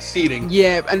seating.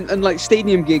 Yeah, and like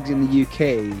stadium gigs in the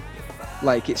UK,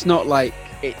 like it's not like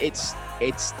it's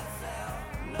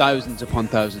thousands upon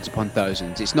thousands upon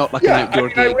thousands. It's not like an outdoor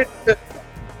gig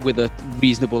with a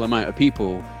reasonable amount of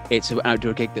people. It's an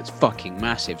outdoor gig that's fucking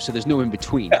massive, so there's no in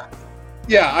between.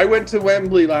 Yeah, I went to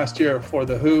Wembley last year for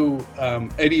the Who.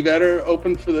 Eddie Vedder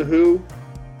opened for the Who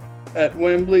at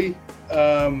Wembley.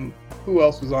 Who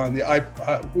else was on the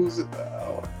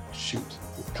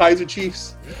Kaiser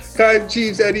Chiefs.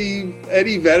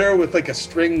 Eddie Vedder with like a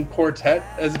string quartet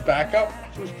as backup,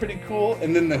 which was pretty cool.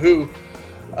 And then the Who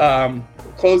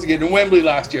closing it in Wembley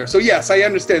last year. So yes, I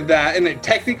understand that. And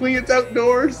technically it's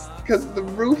outdoors because the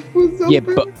roof was open. Yeah,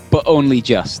 but only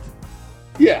just.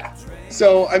 Yeah.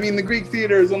 So I mean, the Greek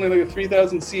Theater is only like a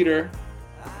 3,000 seater,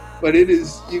 but it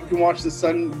is. You can watch the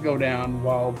sun go down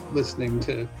while listening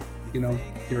to, you know,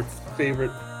 your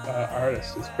favorite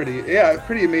artist. It's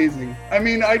pretty amazing. I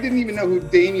mean, I didn't even know who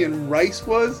Damien Rice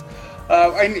was.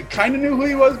 I kind of knew who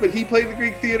he was, but he played the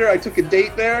Greek Theater. I took a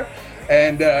date there,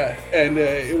 and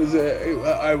it was a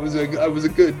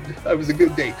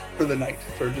good date for the night,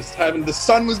 for just having, the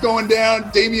sun was going down.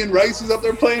 Damien Rice was up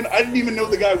there playing. I didn't even know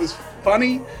the guy was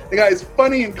funny. The guy is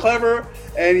funny and clever,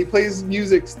 and he plays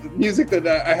music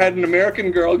that I had an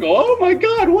American girl go, "Oh my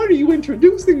God, what are you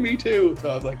introducing me to?" So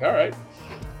I was like, all right.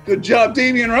 Good job,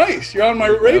 Damien Rice. You're on my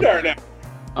radar now.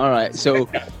 All right, so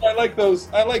I like those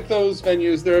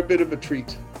venues. They're a bit of a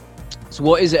treat. So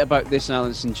what is it about this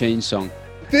Alice in Chains song?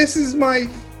 This is my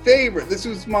favorite. This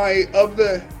was my of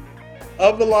the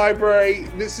library.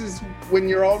 This is when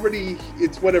you're already,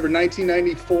 it's whatever,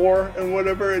 1994 and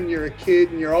whatever, and you're a kid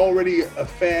and you're already a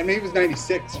fan. Maybe it was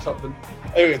 96 or something.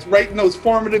 Anyway, it's right in those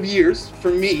formative years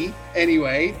for me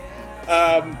anyway.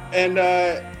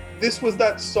 This was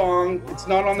that song. It's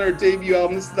not on their debut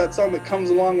album. This is that song that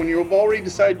comes along when you've already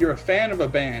decided you're a fan of a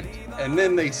band, and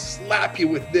then they slap you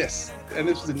with this. And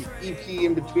this was an EP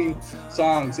in between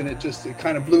songs, and it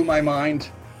kind of blew my mind,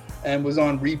 and was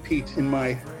on repeat in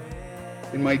my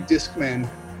Discman,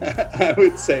 I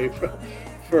would say,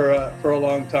 for a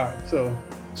long time. So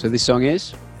this song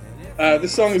is?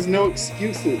 This song is No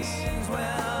Excuses.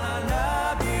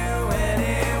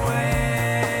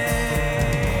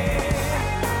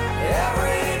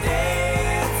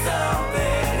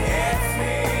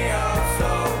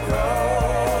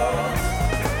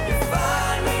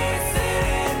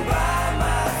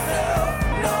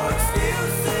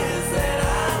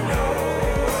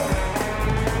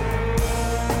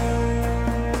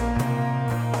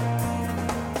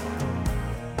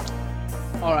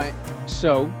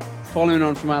 So, following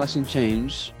on from Alice in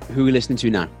Chains, who are we listening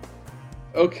to now?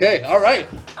 Okay, all right.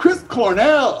 Chris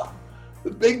Cornell,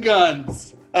 the big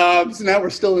guns. So now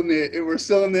we're still in the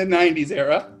 90s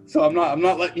era. So I'm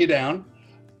not letting you down.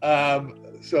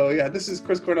 So yeah, this is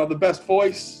Chris Cornell, the best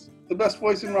voice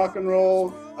in rock and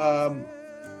roll. I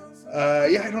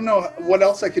don't know what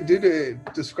else I could do to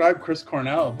describe Chris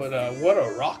Cornell, but what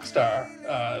a rock star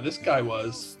this guy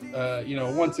was.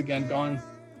 Once again gone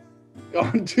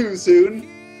too soon.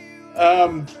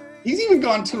 He's even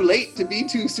gone too late to be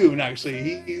too soon,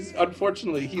 actually. He's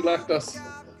unfortunately, he left us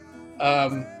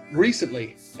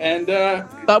recently. And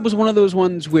that was one of those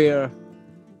ones where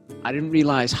I didn't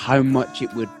realize how much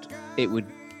it would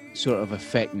sort of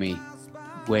affect me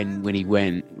when he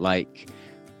went. Like,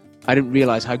 I didn't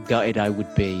realize how gutted I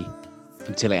would be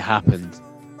until it happened.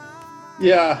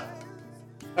 Yeah.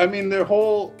 I mean,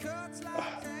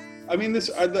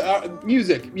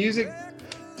 music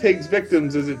takes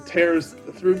victims as it tears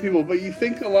through people. But you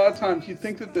think a lot of times,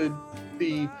 that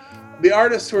the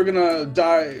artists who are gonna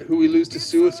die, who we lose to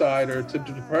suicide or to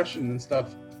depression and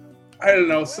stuff, I don't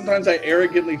know. Sometimes I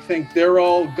arrogantly think they're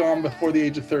all gone before the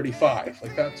age of 35.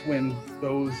 Like, that's when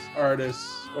those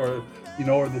artists, or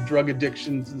the drug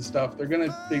addictions and stuff,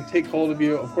 they take hold of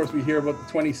you. Of course, we hear about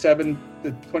the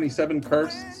 27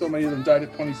 curse. So many of them died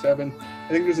at 27. I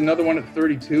think there's another one at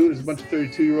 32. There's a bunch of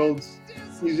 32-year-olds,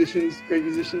 great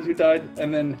musicians who died.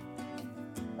 And then,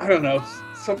 I don't know,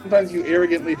 sometimes you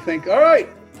arrogantly think, all right,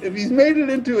 if he's made it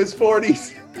into his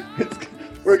 40s,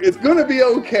 it's going to be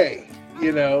okay,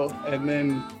 and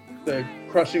then the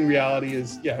crushing reality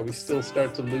is, we still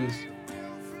start to lose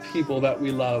people that we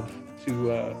love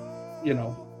to,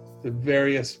 the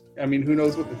various, who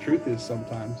knows what the truth is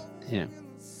sometimes. Yeah.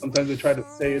 Sometimes they try to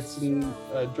say it's in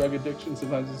drug addiction,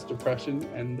 sometimes it's depression,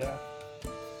 and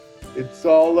it's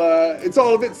all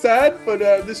a bit sad, but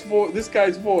this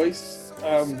guy's voice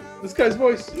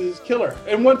is killer.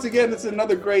 And once again, it's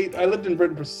another great, I lived in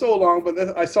Britain for so long,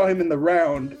 but I saw him in the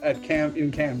Round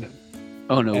in Camden.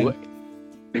 Oh, no way.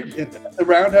 At the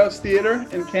Roundhouse Theatre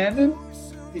in Camden.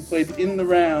 He played in the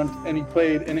Round, and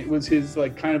it was his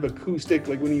like kind of acoustic,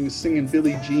 like when he was singing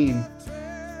Billie Jean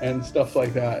and stuff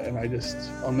like that. And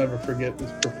I'll never forget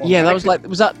this performance. Yeah, that was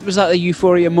that the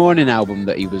Euphoria Morning album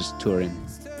that he was touring?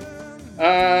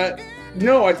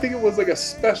 No, I think it was like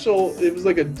it was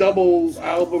like a double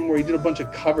album where he did a bunch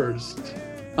of covers.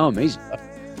 Oh, amazing.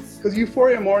 Because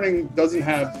Euphoria Morning doesn't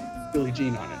have Billie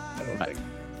Jean on it, I don't think.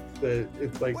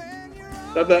 It's like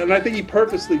that, and I think he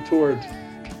purposely toured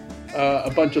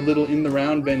a bunch of little in the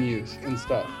Round venues and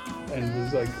stuff, and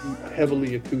was like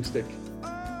heavily acoustic.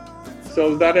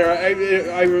 So that era,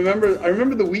 I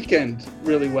remember the weekend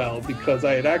really well, because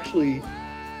I had actually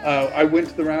I went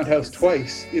to the Roundhouse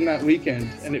twice in that weekend,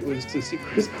 and it was to see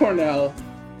Chris Cornell.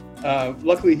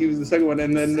 Luckily, he was the second one,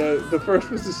 and then the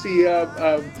first was to see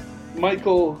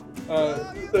Michael,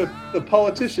 the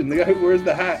politician, the guy who wears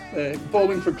the hat,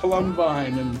 bowling for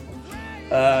Columbine,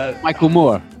 and Michael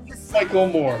Moore. Michael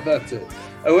Moore, that's it.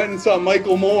 I went and saw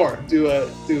Michael Moore do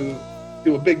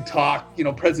a big talk,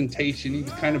 presentation. He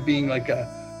was kind of being like a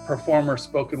performer,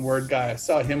 spoken word guy. I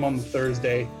saw him on the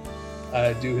Thursday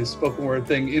do his spoken word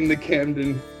thing in the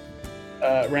Camden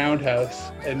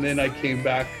Roundhouse, and then I came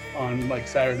back on like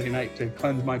Saturday night to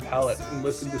cleanse my palate and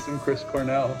listen to some Chris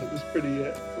Cornell. It was it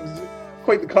was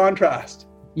quite the contrast.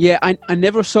 Yeah, I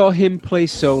never saw him play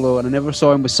solo, and I never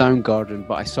saw him with Soundgarden,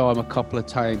 but I saw him a couple of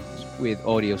times with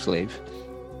Audioslave.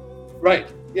 Right,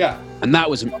 yeah. And that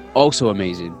was also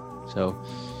amazing. So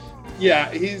yeah,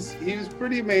 he was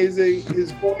pretty amazing.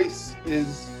 His voice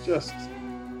is just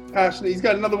passionate. He's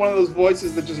got another one of those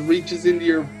voices that just reaches into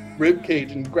your rib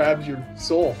cage and grabs your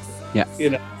soul. Yeah.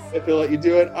 You know, if he'll let you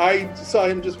do it. I saw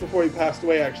him just before he passed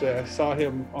away. Actually, I saw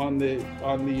him on the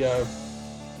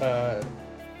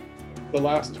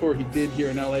last tour he did here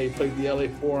in LA. He played the LA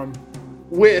Forum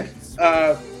with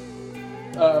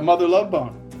Mother Love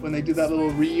Bone when they did that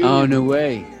little reunion. Oh, no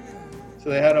way. So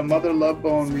they had a Mother Love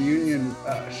Bone reunion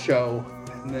show,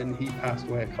 and then he passed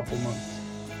away a couple months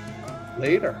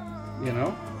later, you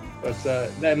know. But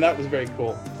then that was very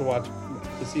cool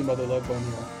to see Mother Love Bone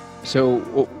here. So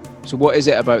what is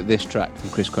it about this track from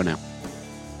Chris Cornell?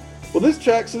 Well, this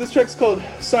track's called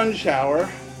Sun Shower,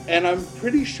 and I'm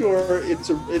pretty sure it's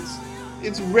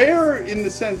rare in the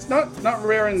sense, not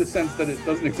rare in the sense that it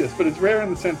doesn't exist, but it's rare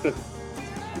in the sense that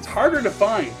it's harder to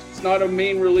find. It's not a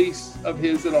main release of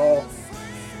his at all.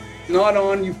 Not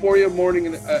on Euphoria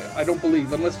Morning, I don't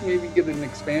believe, unless maybe get an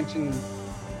expansion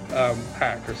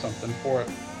pack or something for it.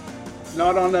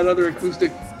 Not on that other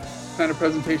acoustic kind of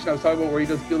presentation I was talking about where he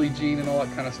does Billie Jean and all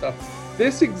that kind of stuff.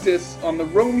 This exists on the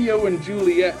Romeo and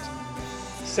Juliet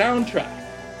soundtrack,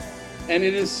 and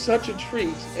it is such a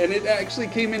treat. And it actually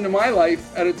came into my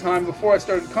life at a time before I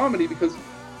started comedy because,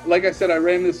 like I said, I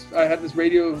had this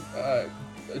radio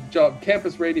job,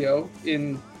 campus radio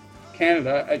in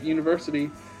Canada at university,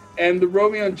 and the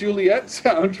Romeo and Juliet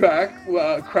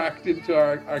soundtrack cracked into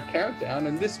our countdown,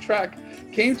 and this track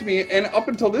came to me, and up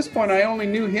until this point I only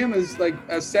knew him as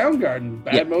Soundgarden,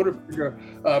 Bad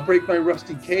Motorfinger, Break My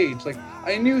Rusty Cage. Like,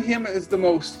 I knew him as the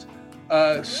most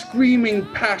screaming,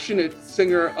 passionate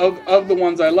singer of the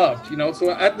ones I loved, you know.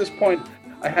 So at this point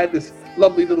I had this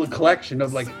lovely little collection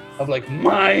of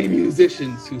my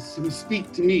musicians who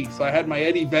speak to me. So I had my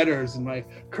Eddie Vedders and my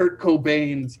Kurt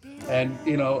Cobains and,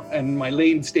 you know, and my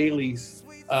Lane Staleys.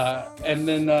 And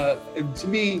then to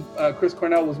me, Chris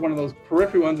Cornell was one of those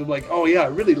periphery ones of like, oh yeah, I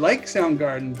really like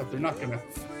Soundgarden, but they're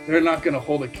not gonna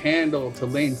hold a candle to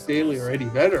Lane Staley or Eddie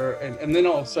Vedder. And then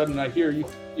all of a sudden I hear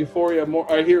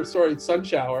Sun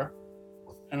Shower,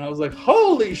 and I was like,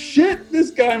 holy shit,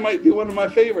 this guy might be one of my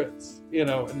favorites, you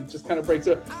know. And it just kind of breaks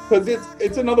up because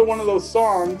it's another one of those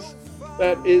songs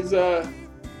that is I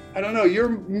don't know,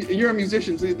 you're a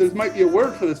musician, so there might be a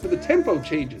word for this, but the tempo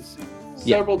changes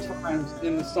several times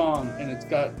in the song, and it's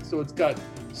got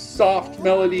soft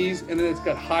melodies, and then it's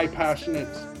got high passionate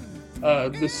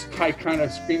this high kind of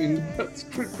screaming,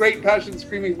 great passion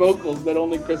screaming vocals that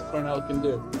only Chris Cornell can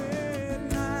do.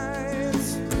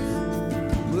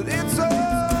 But it's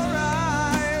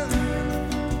alright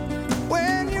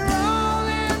when you're all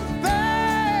in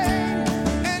pain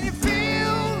and you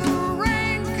feel the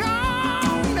rain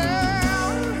come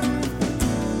down.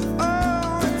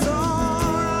 Oh, it's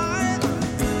alright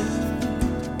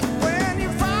when you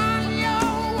find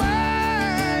your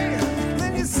way,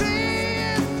 then you see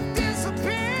it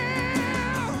disappear.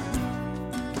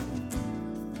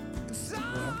 It's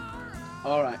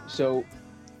All right, so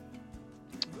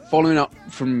following up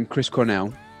from Chris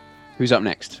Cornell, who's up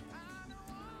next?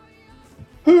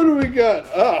 Who do we got?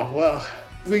 Oh, well,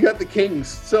 we got the Kings.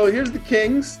 So here's the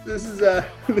Kings. This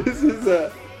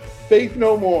is Faith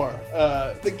No More.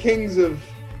 The Kings of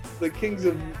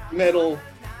metal,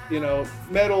 you know,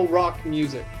 metal rock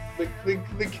music.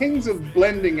 The Kings of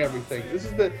blending everything.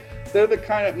 They're the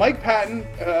kind of Mike Patton,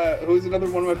 who's another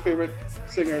one of my favorite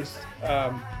singers.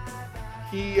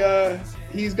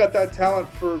 He's got that talent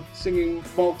for singing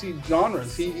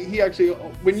multi-genres. He actually,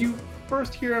 when you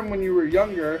first hear him when you were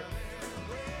younger,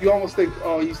 you almost think,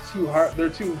 oh, he's too hard. They're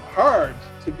too hard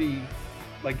to be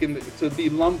like to be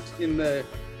lumped in the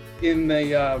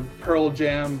Pearl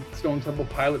Jam, Stone Temple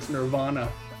Pilots, Nirvana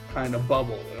kind of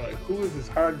bubble. They're like, who is this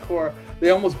hardcore? They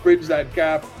almost bridge that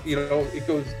gap. You know, it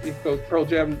goes Pearl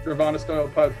Jam, Nirvana, Stone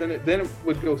Temple Pilots. Then it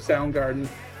would go Soundgarden,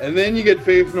 and then you get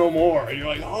Faith No More, and you're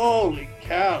like, holy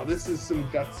cow, this is some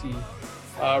gutsy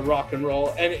rock and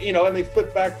roll. And you know, and they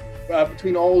flip back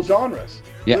between all genres.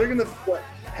 Yeah. They're gonna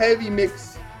heavy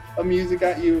mix of music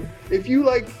at you. If you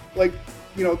like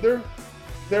you know,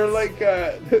 they're like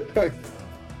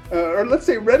or let's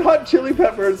say Red Hot Chili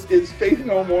Peppers is Faith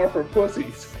No More for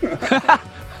pussies. let's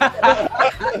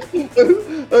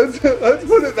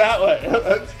put it that way.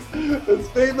 Let's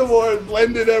Faith No More and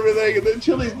blended everything, and then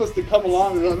Chili's must have come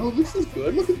along and gone, oh, this is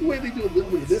good. Look at the way they do a little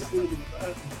bit of this, a little bit of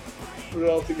that. Put it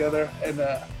all together, and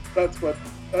that's what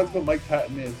Mike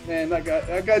Patton is. Man, that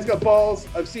guy's got balls.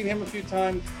 I've seen him a few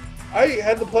times. I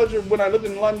had the pleasure when I lived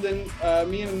in London.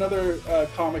 Me and another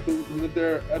comic who lived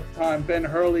there at the time, Ben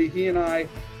Hurley. He and I,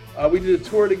 we did a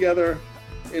tour together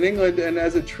in England, and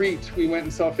as a treat, we went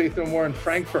and saw Faith No More in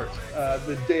Frankfurt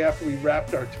the day after we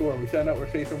wrapped our tour. We found out where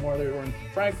Faith No More, they were in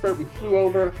Frankfurt. We flew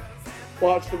over,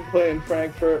 watched him play in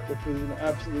Frankfurt, which was an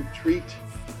absolute treat.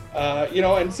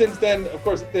 And since then, of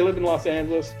course, they live in Los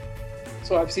Angeles,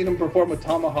 so I've seen him perform with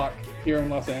Tomahawk here in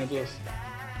Los Angeles.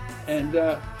 And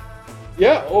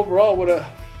overall, what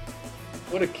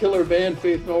a killer band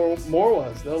Faith No More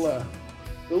was.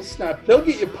 They'll snap. They'll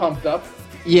get you pumped up.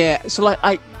 Yeah, so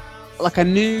I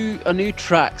knew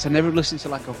tracks. I never listened to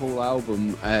like a whole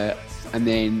album, and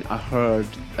then I heard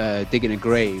 "Digging a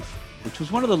Grave," which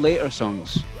was one of the later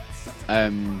songs,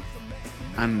 and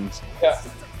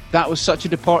that was such a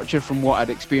departure from what I'd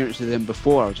experienced with them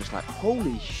before. I was just like,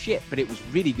 "Holy shit!" But it was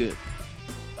really good.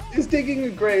 Is "Digging a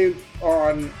Grave"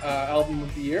 on album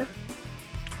of the year?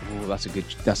 Oh, that's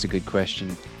a good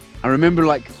question. I remember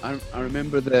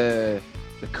the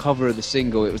cover of the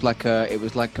single. It was like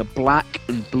a black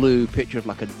and blue picture of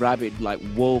like a rabid like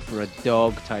wolf or a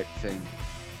dog type thing.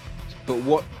 But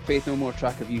what Faith No More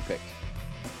track have you picked?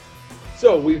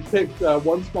 So we've picked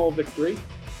One Small Victory,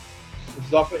 which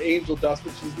is off of Angel Dust,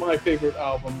 which is my favorite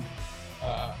album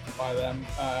by them.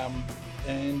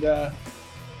 And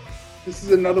this is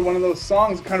another one of those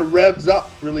songs that kind of revs up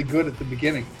really good at the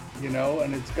beginning,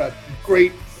 and it's got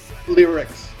great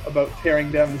lyrics about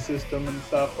tearing down the system and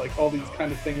stuff, like all these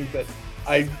kind of things that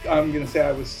I'm going to say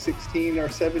I was 16 or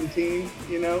 17,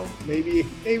 maybe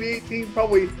 18,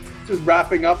 probably just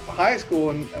wrapping up high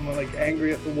school and like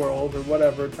angry at the world or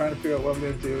whatever, trying to figure out what I'm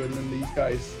going to do. And then these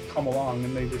guys come along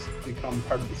and they just become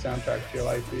part of the soundtrack to your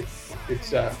life.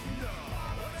 It's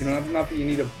not that you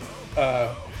need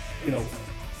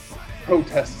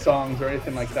protest songs or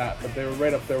anything like that, but they were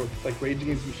right up there with like Rage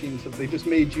Against the Machine. So they just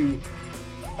made you,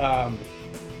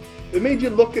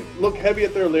 look heavy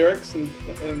at their lyrics and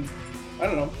I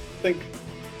don't know, think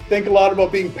a lot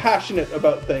about being passionate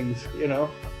about things,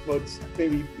 Well, it's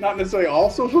maybe not necessarily all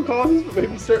social causes, but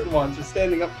maybe certain ones, just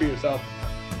standing up for yourself,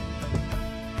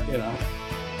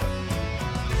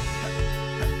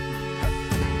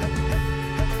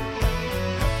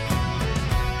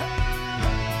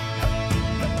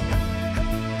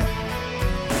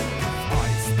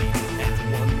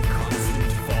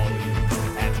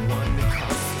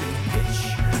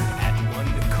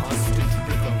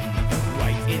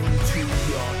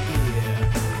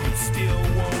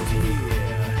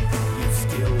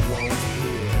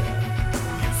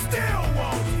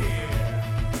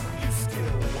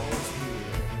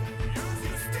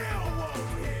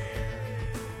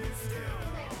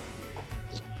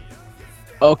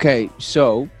 Okay,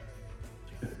 so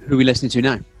who are we listening to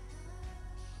now?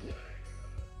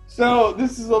 So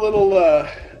this is a little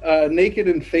Naked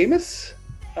and Famous,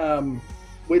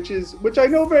 which I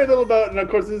know very little about, and of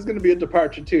course this is going to be a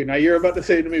departure too. Now you're about to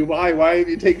say to me, why have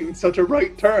you taken such a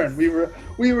right turn? We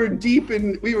were deep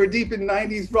in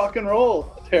 90s rock and roll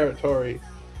territory,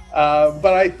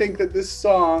 but I think that this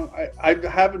song I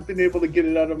haven't been able to get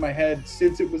it out of my head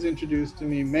since it was introduced to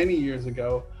me many years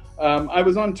ago. I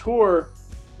was on tour.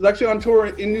 I was actually on tour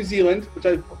in New Zealand, which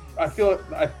I'm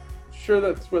sure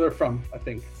that's where they're from.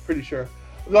 Pretty sure.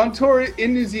 I was on tour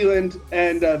in New Zealand,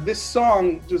 and this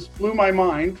song just blew my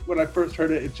mind when I first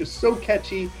heard it. It's just so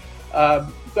catchy.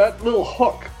 That little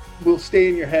hook will stay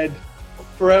in your head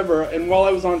forever. And while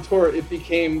I was on tour, it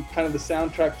became kind of the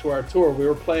soundtrack to our tour. We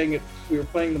were playing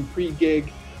them pre-gig.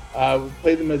 We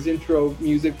played them as intro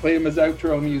music, played them as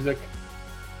outro music.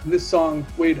 And this song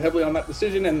weighed heavily on that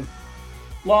decision. And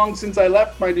long since I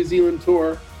left my New Zealand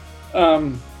tour,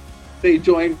 they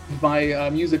joined my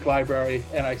music library,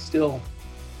 and I still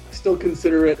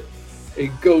consider it a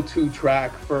go-to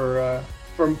track for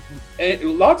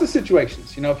lots of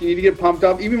situations. If you need to get pumped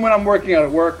up, even when I'm working out,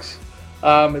 it works.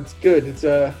 It's good.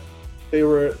 They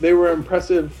were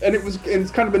impressive, and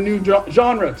it's kind of a new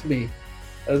genre to me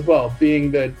as well, being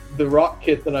the rock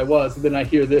kid that I was. And then I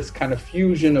hear this kind of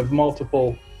fusion of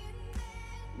multiple.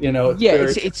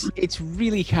 It's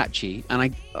really catchy,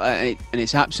 and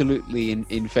it's absolutely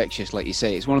infectious, like you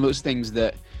say. It's one of those things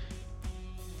that,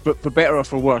 for better or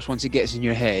for worse, once it gets in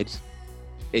your head,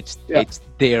 it's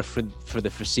there for the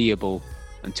foreseeable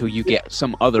until you get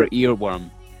some other earworm.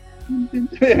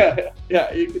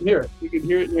 Yeah, you can hear it. You can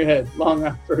hear it in your head long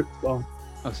after it's gone.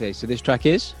 Okay, so this track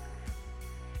is?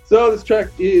 So this track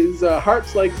is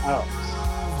Hearts Like Ours.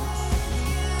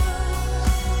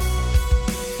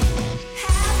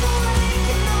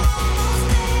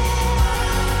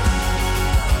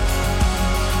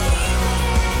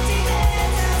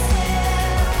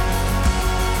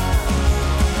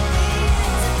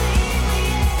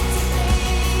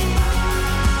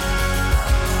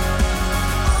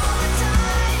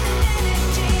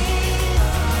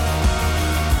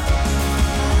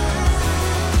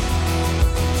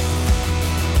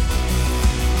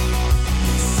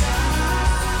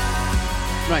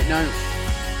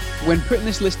 when putting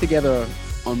this list together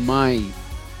on my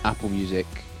Apple Music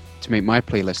to make my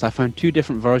playlist, I found 2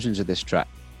 different versions of this track.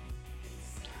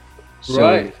 So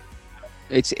Right.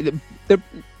 It's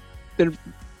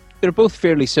they're both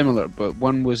fairly similar, but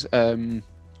one was so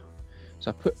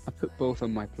I put both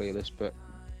on my playlist, but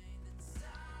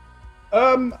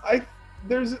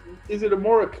Is it a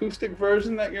more acoustic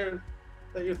version that you're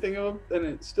thinking of, and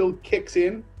it still kicks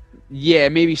in? yeah,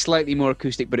 maybe slightly more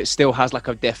acoustic, but it still has like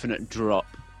a definite drop.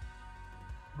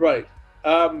 Right.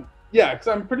 Yeah, because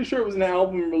I'm pretty sure it was an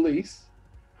album release.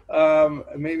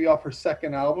 Maybe off her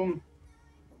second album.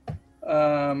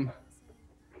 I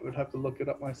would have to look it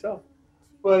up myself.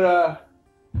 But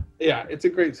yeah, it's a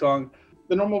great song.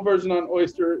 The normal version on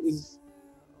Oyster is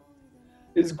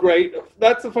great.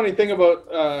 That's the funny thing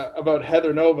about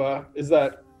Heather Nova, is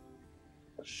that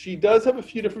she does have a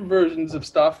few different versions of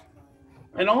stuff.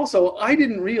 And also, I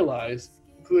didn't realize,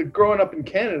 growing up in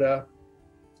Canada,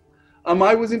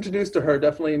 I was introduced to her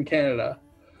definitely in Canada,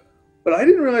 but I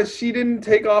didn't realize she didn't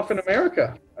take off in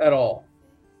America at all.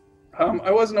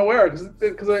 I wasn't aware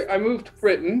because I moved to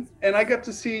Britain, and I got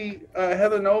to see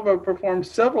Heather Nova perform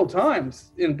several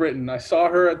times in Britain. I saw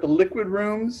her at the Liquid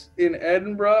Rooms in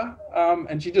Edinburgh,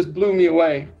 and she just blew me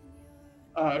away.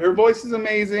 Her voice is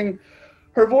amazing.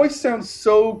 Her voice sounds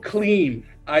so clean.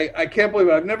 I can't believe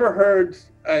it. I've never heard,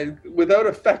 without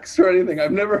effects or anything,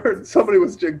 I've never heard somebody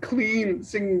with such a clean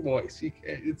singing voice.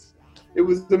 It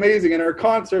was amazing, and her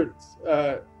concerts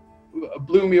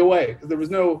blew me away because there's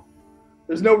no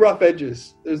rough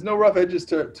edges. There's no rough edges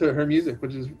to her music,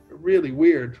 which is really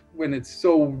weird when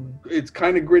it's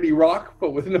kind of gritty rock,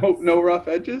 but with no rough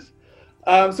edges.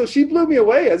 So she blew me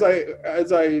away as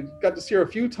I got to see her a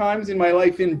few times in my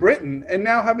life in Britain, and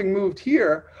now having moved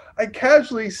here, I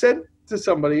casually said to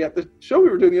somebody at the show we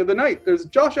were doing the other night, there's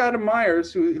Josh Adam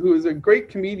Myers, who is a great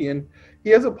comedian. He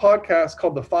has a podcast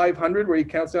called The 500 where he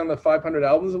counts down the 500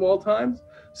 albums of all time.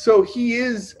 So he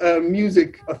is a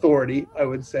music authority, I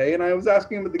would say. And I was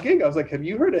asking him at the gig, I was like, have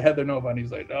you heard of Heather Nova? And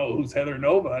he's like, no, who's Heather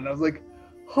Nova? And I was like,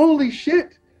 holy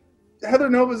shit. Heather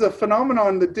Nova is a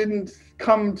phenomenon that didn't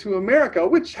come to America,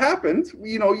 which happens.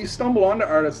 You know, you stumble onto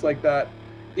artists like that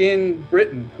in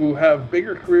Britain who have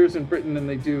bigger careers in Britain than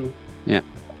they do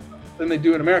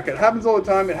in America. It happens all the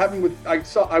time. It happened I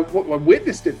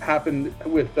witnessed it happen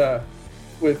with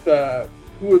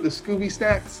who are the Scooby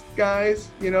Snacks guys,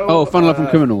 you know? Oh, Fun Loving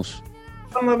Criminals.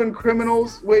 Fun Loving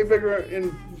Criminals, way bigger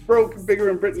in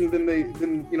Britain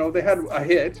than you know, they had a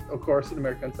hit, of course, in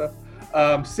America and stuff.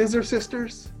 Scissor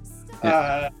Sisters.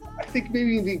 Yeah. I think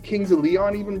maybe the Kings of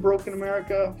Leon even broke in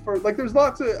America. There's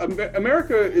lots of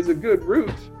America is a good route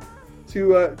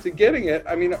to getting it.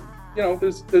 I mean, you know,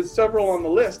 there's several on the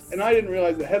list, and I didn't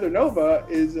realize that Heather Nova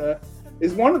is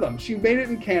one of them. She made it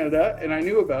in Canada, and I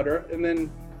knew about her, and then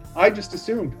I just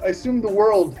assumed the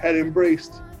world had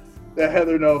embraced the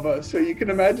Heather Nova. So you can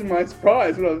imagine my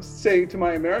surprise when I was saying to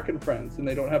my American friends, and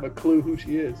they don't have a clue who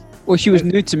she is. Well, she was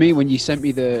new to me when you sent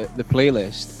me the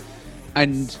playlist,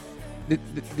 and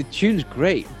the tune's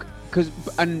great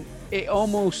and it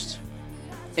almost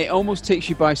takes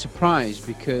you by surprise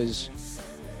because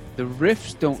the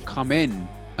riffs don't come in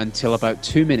until about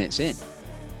 2 minutes in.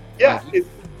 Yeah, you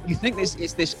think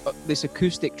it's this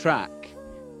acoustic track,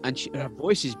 and her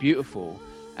voice is beautiful,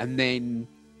 and then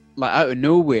like out of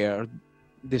nowhere,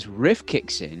 this riff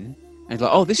kicks in, and it's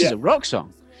like, oh, this is a rock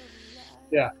song.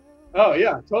 Yeah. Oh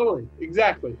yeah, totally,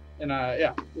 exactly. And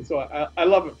yeah, so I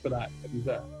love it for that. And,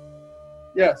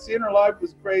 yeah, seeing her live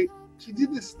was great. She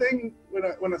did this thing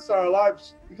when I saw her live,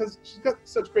 because she's got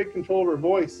such great control of her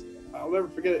voice. I'll never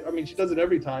forget it. I mean, she does it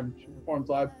every time she performs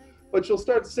live, but she'll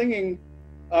start singing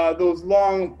those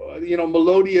long, you know,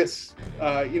 melodious,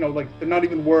 you know, like they're not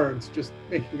even words, just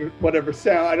making whatever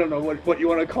sound. I don't know what you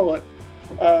want to call it.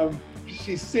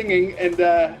 She's singing,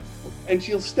 and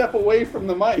she'll step away from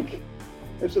the mic,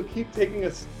 and she'll keep taking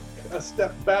a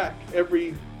step back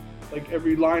every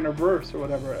line or verse or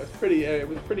whatever. It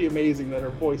was pretty amazing that her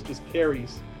voice just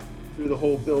carries through the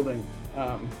whole building.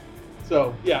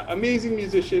 So yeah, amazing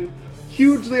musician,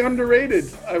 hugely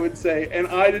underrated, I would say, and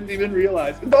I didn't even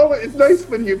realize. It's nice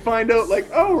when you find out, like,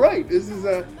 oh right,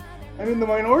 I'm in the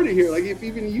minority here. Like if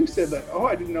even you said that, oh,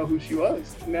 I didn't know who she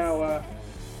was. Now,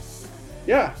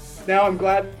 now I'm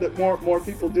glad that more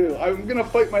people do. I'm gonna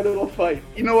fight my little fight.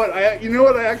 You know what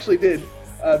I actually did?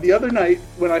 The other night,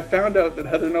 when I found out that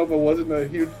Heather Nova wasn't a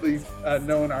hugely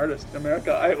known artist in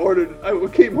America, I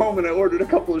came home and I ordered a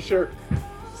couple of shirts.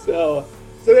 So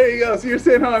there you go. So you're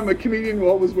saying how I'm a comedian who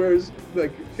always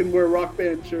can wear rock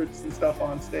band shirts and stuff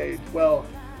on stage. Well,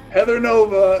 Heather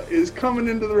Nova is coming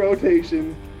into the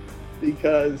rotation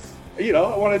because you know,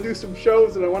 I want to do some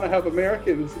shows and I want to have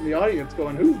Americans in the audience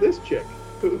going, who's this chick?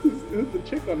 Who's the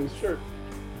chick on his shirt?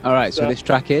 All right, so this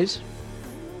track is?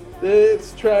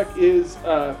 This track is,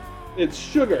 it's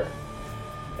Sugar.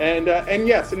 And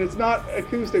yes, and it's not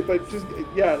acoustic, but just,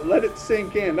 yeah, let it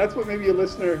sink in. That's what maybe a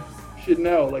listener should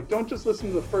know. Like, don't just listen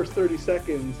to the first 30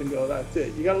 seconds and go, that's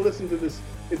it. You got to listen to this.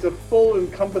 It's a full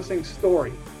encompassing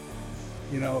story,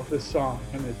 you know, this song.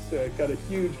 And it's got a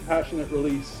huge passionate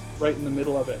release right in the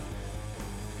middle of it.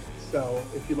 So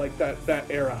if you like that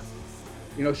era,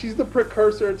 you know, she's the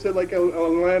precursor to like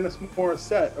Alanis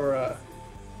Morissette, or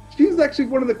she's actually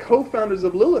one of the co-founders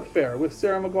of Lilith Fair with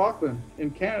Sarah McLachlan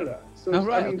in Canada. So, Oh,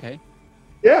 right, I mean, okay.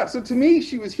 yeah, so to me,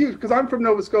 she was huge because I'm from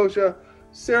Nova Scotia.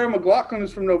 Sarah McLachlan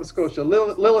is from Nova Scotia,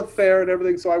 Lilith Fair and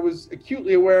everything. So I was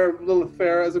acutely aware of Lilith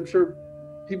Fair, as I'm sure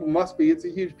people must be. It's a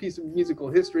huge piece of musical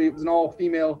history. It was an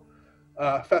all-female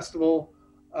festival.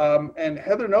 And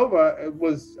Heather Nova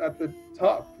was at the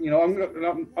top. You know,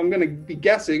 I'm going to be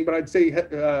guessing, but I'd say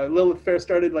Lilith Fair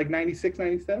started like 96,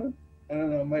 97. I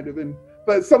don't know, it might have been.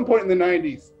 But at some point in the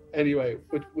 90s, anyway,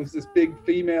 which was this big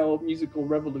female musical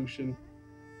revolution.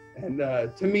 And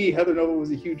to me, Heather Nova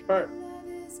was a huge part.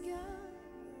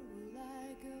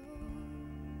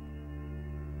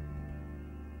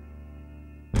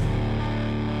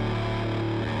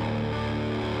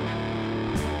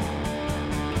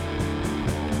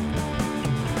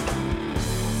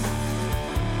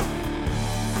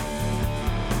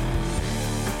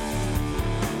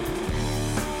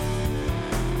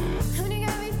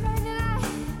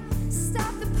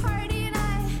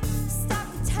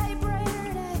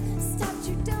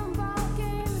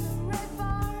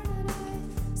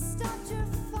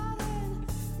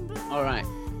 All right.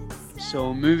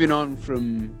 So moving on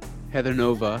from Heather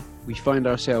Nova, we find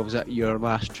ourselves at your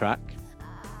last track.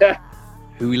 Yeah.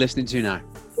 Who are we listening to now?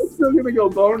 I'm still going to go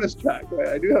bonus track. Right?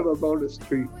 I do have a bonus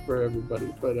treat for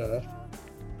everybody. But,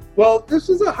 well, this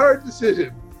was a hard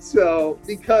decision. So,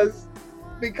 because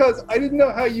I didn't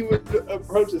know how you would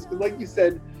approach this. Because like you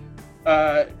said,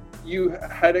 you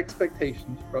had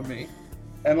expectations from me.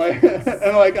 And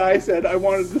like I said, I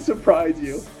wanted to surprise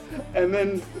you. And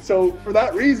then, so for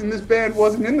that reason, this band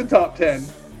wasn't in the top 10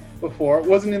 before. It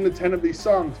wasn't in the 10 of these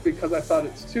songs because I thought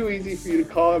it's too easy for you to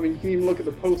call. I mean, you can even look at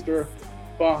the poster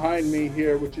behind me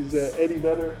here, which is Eddie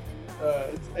Vedder.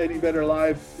 It's Eddie Vedder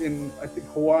live in, I think,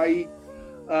 Hawaii.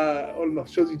 One of the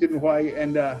shows he did in Hawaii.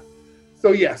 And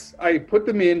so, yes, I put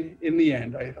them in the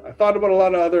end. I thought about a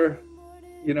lot of other,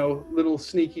 you know, little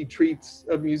sneaky treats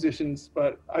of musicians,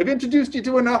 but I've introduced you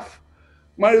to enough.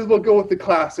 Might as well go with the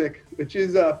classic, which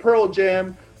is Pearl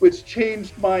Jam, which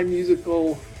changed my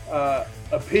musical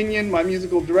opinion, my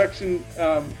musical direction.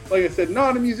 Like I said,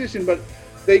 not a musician, but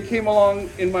they came along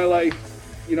in my life,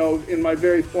 you know, in my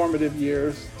very formative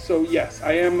years. So yes,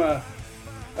 I am a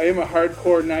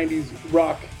hardcore 90s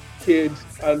rock kid.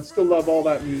 I still love all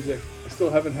that music. I still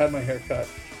haven't had my hair cut.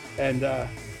 And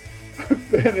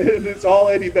it's all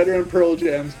Eddie Vedder and Pearl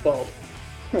Jam's fault.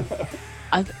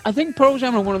 I think Pearl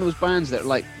Jam are one of those bands that,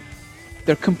 like,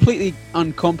 they're completely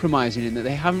uncompromising in that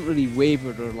they haven't really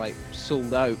wavered or, like,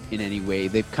 sold out in any way.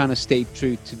 They've kind of stayed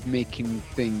true to making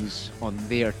things on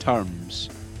their terms.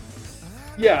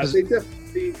 Yeah, they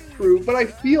definitely true. But I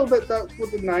feel that that's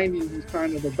what the 90s is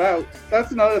kind of about.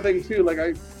 That's another thing, too.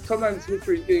 Like, sometimes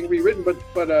history is being rewritten, but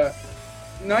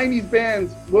 90s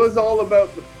bands was all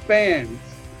about the fans.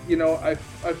 You know, I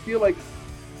feel like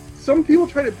some people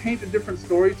try to paint a different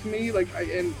story to me,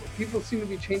 and people seem to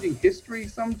be changing history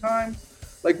sometimes.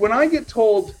 Like when I get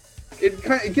told, it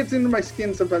gets into my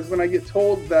skin sometimes when I get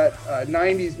told that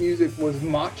 90s music was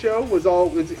macho, was all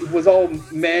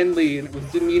manly, and it was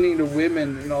demeaning to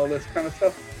women and all this kind of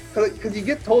stuff. Because you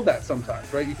get told that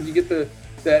sometimes, right? Because you get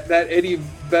that Eddie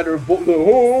Vedder,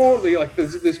 like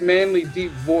this manly,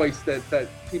 deep voice that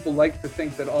people like to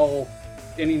think that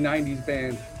any 90s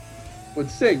band would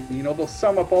sing. You know, they'll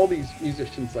sum up all these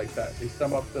musicians like that. They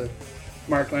sum up the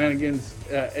Mark Lanigans,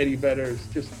 Eddie Vedders.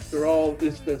 They're all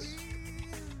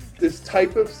this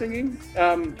type of singing.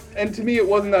 And to me, it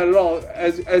wasn't that at all.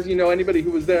 As you know, anybody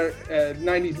who was there,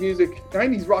 90s music,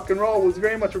 90s rock and roll was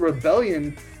very much a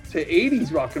rebellion to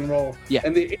 80s rock and roll. Yeah.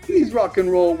 And the 80s rock and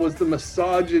roll was the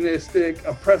misogynistic,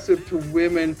 oppressive to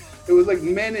women. It was like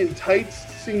men in tights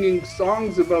singing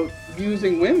songs about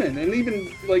using women, and even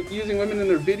like using women in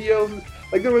their videos.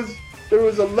 Like there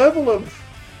was a level of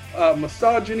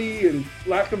misogyny and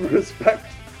lack of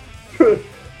respect for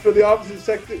the opposite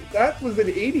sex. That was an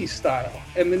 80s style,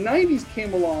 and the 90s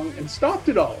came along and stopped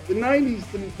it all. The 90s,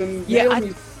 the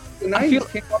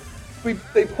 90s came up.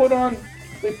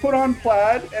 They put on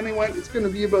plaid, and they went, it's going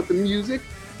to be about the music,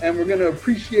 and we're gonna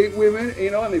appreciate women,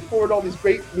 you know. And they forward all these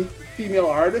great female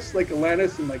artists like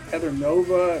Alanis and like Heather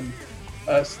Nova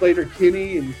and Slater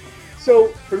Kinney, and so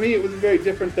for me it was a very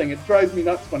different thing. It drives me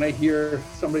nuts when I hear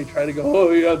somebody try to go,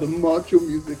 oh yeah, the macho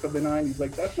music of the 90s.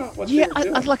 Like, that's not what they were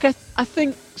doing. I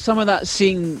think some of that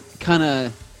scene kind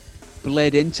of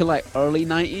bled into like early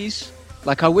 90s.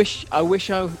 Like I wish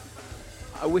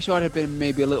I'd have been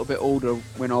maybe a little bit older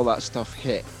when all that stuff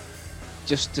hit,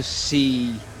 just to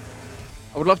see.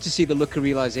 I would love to see the look of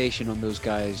realization on those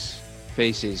guys'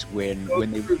 faces when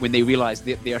they realized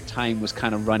that their time was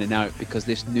kind of running out, because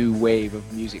this new wave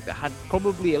of music that had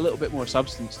probably a little bit more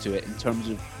substance to it in terms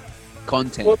of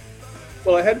content.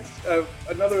 Well, I had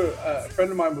another friend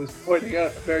of mine was pointing out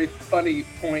a very funny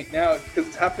point now, because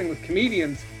it's happening with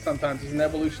comedians sometimes. There's an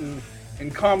evolution in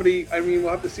comedy. I mean,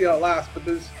 we'll have to see how it lasts, but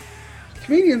there's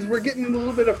comedians, we're getting a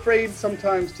little bit afraid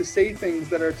sometimes to say things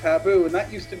that are taboo, and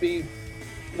that used to be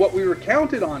what we were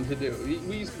counted on to do.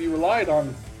 We used to be relied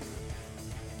on,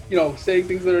 you know, saying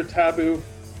things that are taboo,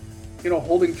 you know,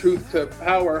 holding truth to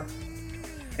power.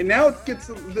 And now it gets,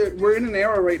 we're in an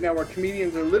era right now where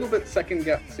comedians are a little bit second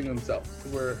guessing themselves.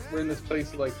 We're in this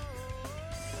place of like,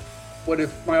 what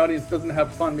if my audience doesn't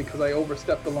have fun because I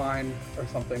overstepped the line or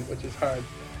something, which is hard.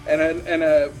 And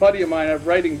a buddy of mine, a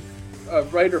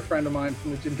writer friend of mine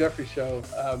from the Jim Jeffries show,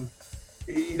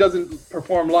 he doesn't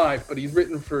perform live, but he's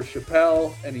written for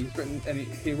Chappelle, and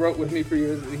he wrote with me for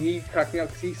years, and he cracked me up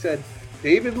because he said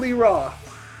David Lee Roth,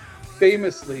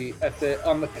 famously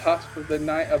on the cusp of the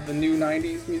new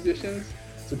 90s musicians.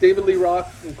 So David Lee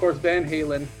Roth, and of course Van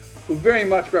Halen, who very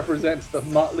much represents the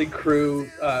Motley Crue,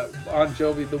 Bon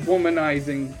Jovi, the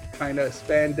womanizing kind of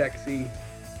spandexy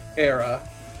era,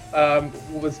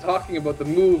 was talking about the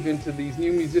move into these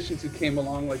new musicians who came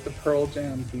along, like the Pearl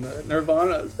Jams and the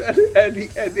Nirvanas,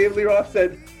 and David Lee Roth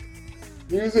said,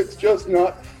 music's just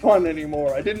not fun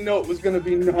anymore. I didn't know it was going to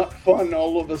be not fun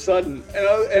all of a sudden.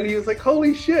 And he was like,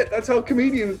 holy shit, that's how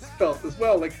comedians felt as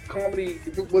well. Like, comedy,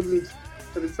 if it wasn't,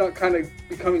 that it's not kind of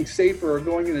becoming safer or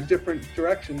going in a different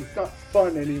direction, it's not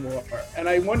fun anymore. And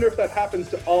I wonder if that happens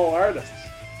to all artists.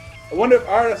 I wonder if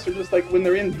artists are just like, when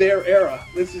they're in their era,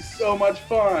 this is so much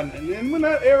fun. And then when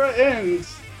that era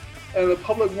ends and the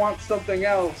public wants something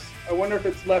else, I wonder if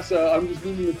it's less, I'm just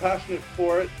really passionate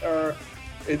for it, or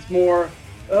it's more,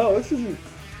 oh, this isn't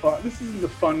fun. This isn't the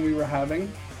fun we were having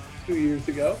 2 years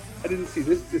ago. I didn't see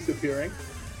this disappearing.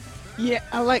 Yeah,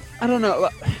 I don't know.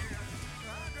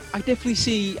 I definitely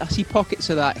see pockets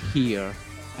of that here.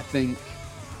 I think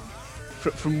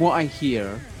from what I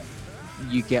hear,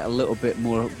 you get a little bit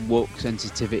more woke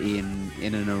sensitivity in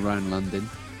and around London,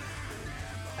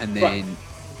 and then, right.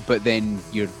 But then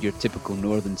your typical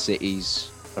northern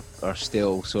cities are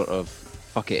still sort of,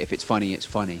 fuck it, if it's funny, it's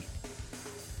funny.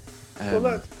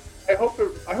 Well, I hope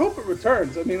it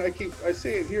returns. I mean, I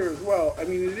say it here as well. I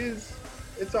mean,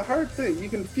 it's a hard thing. You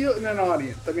can feel it in an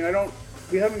audience. I mean,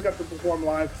 we haven't got to perform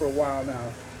live for a while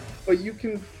now, but you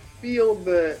can feel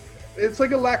it's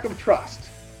like a lack of trust.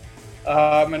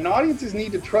 And audiences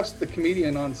need to trust the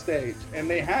comedian on stage, and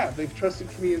they've trusted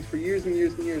comedians for years and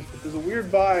years and years, but there's a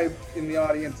weird vibe in the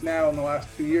audience now in the last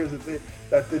 2 years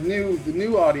that the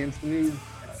new audience,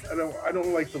 I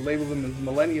don't like to label them as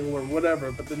millennial or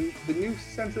whatever, but the new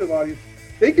sensitive audience,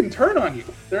 they can turn on you.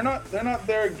 They're not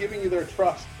there giving you their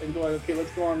trust and going, okay,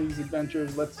 let's go on these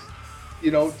adventures, let's,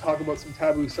 you know, talk about some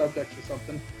taboo subjects or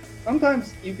something.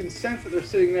 Sometimes you can sense that they're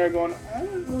sitting there going, I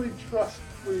don't really trust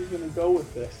where you're going to go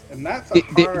with this, and that's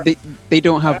hard. They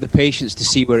don't have the patience to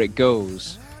see where it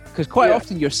goes, because quite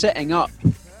often you're setting up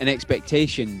an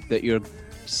expectation that you're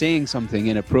saying something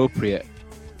inappropriate,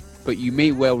 but you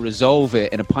may well resolve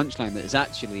it in a punchline that is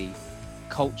actually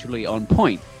culturally on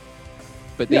point,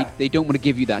 but they don't want to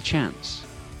give you that chance.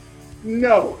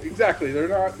 No, exactly. They're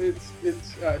not. It's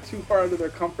too far out of their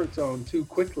comfort zone too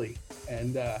quickly,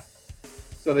 and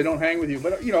so they don't hang with you.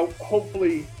 But you know,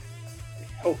 hopefully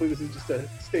this is just a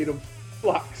state of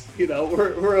flux. You know,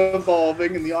 we're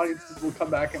evolving, and the audiences will come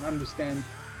back and understand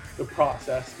the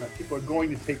process, and that people are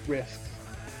going to take risks.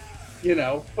 You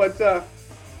know, but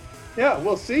yeah,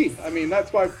 we'll see. I mean,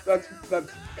 that's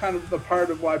kind of the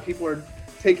part of why people are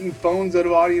taking phones out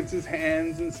of audiences'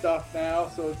 hands and stuff now.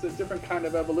 So it's a different kind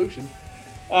of evolution.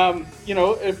 You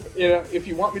know, if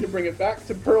you want me to bring it back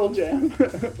to Pearl Jam,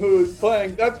 who is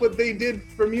playing, that's what they did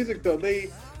for music, though.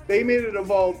 They made it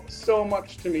evolve so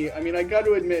much to me. I mean, I got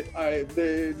to admit,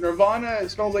 the Nirvana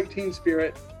 "Smells Like Teen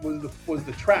Spirit" was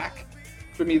the track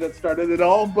for me that started it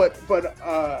all. But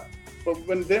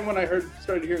when I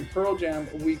started hearing Pearl Jam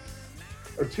a week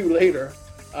or two later,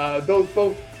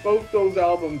 both those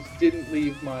albums didn't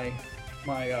leave my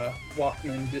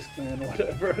Walkman, Discman,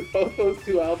 whatever. Both those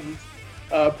two albums,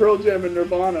 Pearl Jam and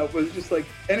Nirvana, was just like,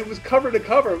 and it was cover to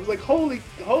cover. It was like holy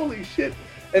shit.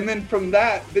 And then from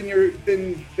that,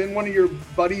 then one of your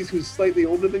buddies who's slightly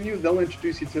older than you, they'll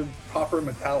introduce you to proper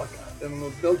Metallica.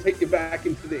 And they'll take you back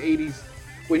into the 80s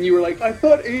when you were like, I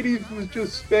thought 80s was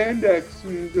just spandex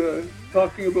and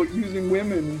talking about using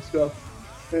women and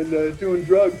stuff and doing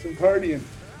drugs and partying.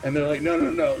 And they're like, no,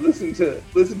 listen to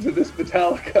this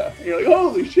Metallica. And you're like,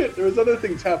 holy shit, there was other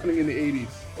things happening in the 80s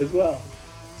as well.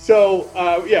 So,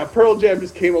 Pearl Jam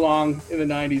just came along in the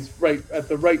 90s right at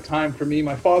the right time for me.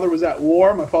 My father was at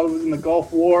war. My father was in the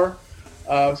Gulf War.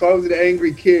 So I was an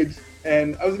angry kid.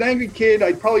 And I was an angry kid.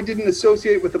 I probably didn't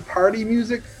associate with the party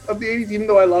music of the 80s, even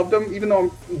though I loved them. Even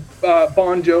though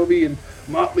Bon Jovi and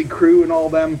Motley Crue and all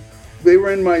them, they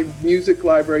were in my music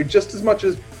library just as much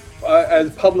as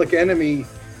Public Enemy.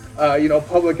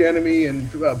 Public Enemy and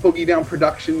Boogie Down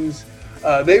Productions.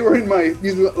 They were in my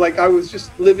music. Like I was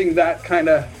just living that kind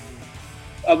of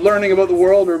learning about the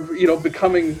world, or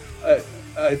becoming.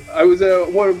 I was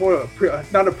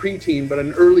not a preteen, but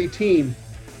an early teen.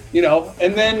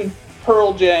 And then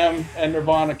Pearl Jam and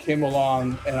Nirvana came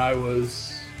along, and I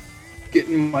was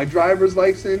getting my driver's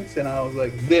license, and I was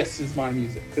like, "This is my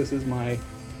music. This is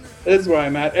where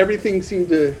I'm at." Everything seemed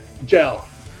to gel.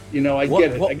 I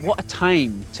get it. What a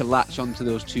time to latch onto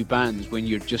those two bands when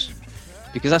you're just,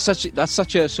 because that's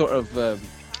such a sort of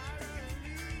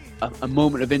a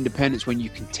moment of independence when you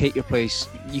can take your place,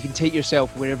 you can take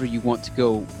yourself wherever you want to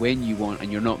go when you want,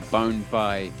 and you're not bound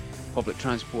by public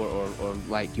transport or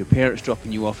like your parents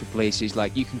dropping you off at places.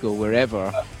 Like you can go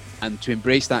wherever, and to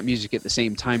embrace that music at the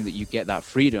same time that you get that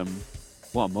freedom.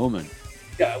 What a moment.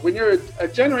 Yeah, when you're a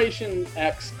Generation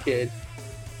X kid.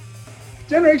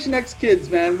 Generation X kids,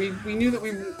 man, we knew that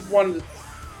we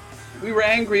were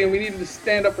angry and we needed to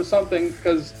stand up for something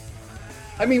because,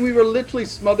 we were literally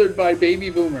smothered by baby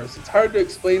boomers. It's hard to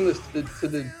explain this to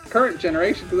the current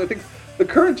generation because I think the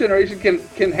current generation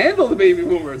can handle the baby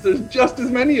boomers. There's just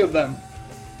as many of them.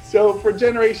 So for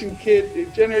Generation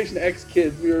X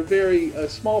kids, we were a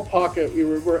small pocket. We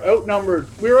were outnumbered.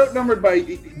 We were outnumbered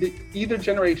by either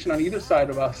generation on either side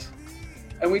of us.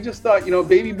 And we just thought,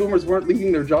 baby boomers weren't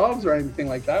leaving their jobs or anything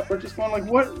like that. We're just going like,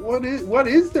 what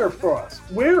is there for us?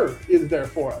 Where is there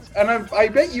for us? And I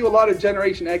bet you a lot of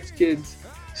Generation X kids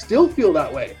still feel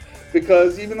that way,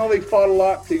 because even though they fought a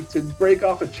lot to break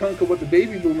off a chunk of what the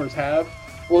baby boomers have,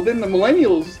 well, then the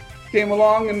millennials came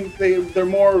along and they're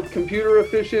more computer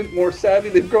efficient, more savvy.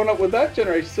 They've grown up with that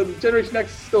generation. So the Generation X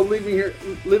is still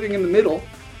living in the middle.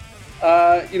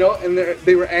 And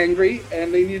they were angry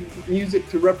and they needed music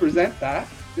to represent that,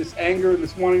 this anger and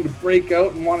this wanting to break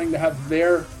out and wanting to have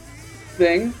their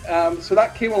thing. So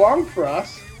that came along for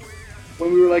us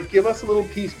when we were like, give us a little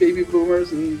piece, baby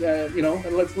boomers, and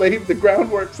and let's lay the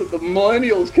groundwork so that the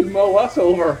millennials can mow us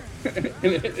over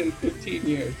in 15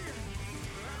 years.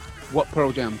 What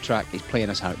Pearl Jam track is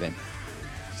playing us out then?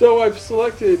 So I've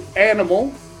selected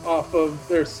Animal off of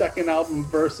their second album,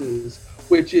 Versus,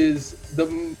 which is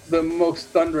the most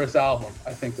thunderous album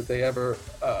I think that they ever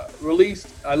released.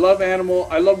 I love Animal.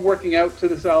 I love working out to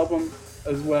this album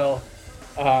as well.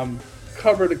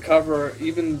 Cover to cover,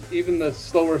 even the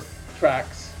slower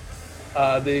tracks,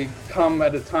 they come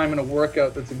at a time in a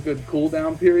workout that's a good cool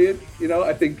down period.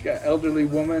 I think Elderly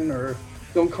Woman or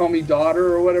Don't Call Me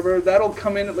Daughter or whatever, that'll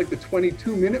come in at like the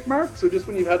 22-minute mark. So just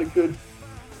when you've had a good,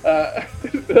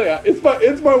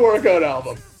 it's my workout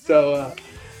album. So.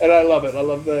 And I love it. I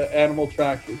love the Animal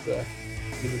track. It's a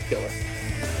killer.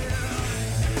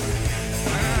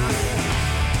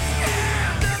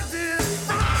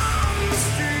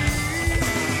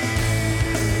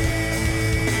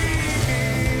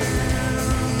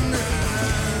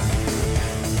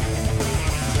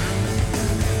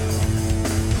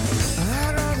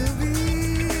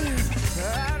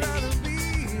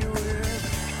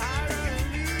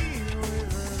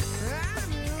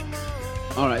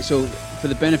 All right, so for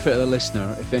the benefit of the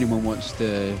listener, if anyone wants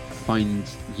to find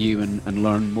you and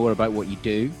learn more about what you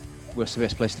do, where's the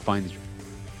best place to find you?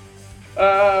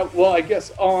 Well, I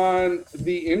guess on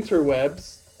the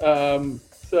interwebs.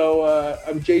 So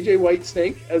I'm JJ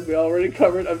Whitesnake, as we already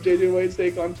covered. I'm JJ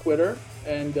Whitesnake on Twitter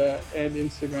and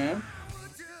Instagram.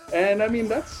 And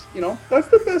that's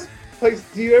the best place.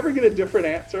 Do you ever get a different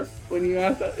answer when you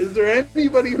ask that? Is there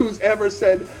anybody who's ever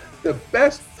said the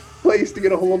best place to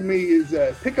get a hold of me is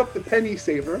pick up the Penny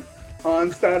Saver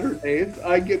on Saturdays?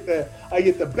 I get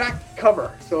the back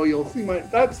cover, so you'll see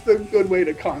that's the good way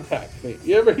to contact me.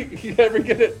 You ever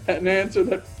get an answer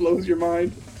that blows your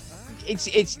mind?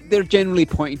 they're generally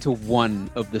pointing to one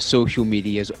of the social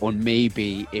medias, or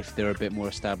maybe if they're a bit more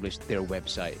established, their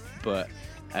website. But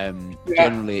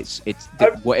generally, it's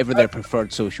whatever their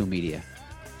preferred social media.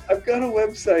 I've got a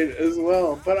website as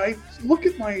well, but I look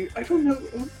at I don't know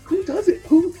who does it.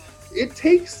 It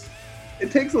takes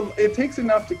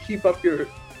enough to keep up your.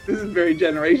 This is very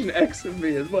Generation X of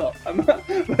me as well. But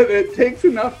it takes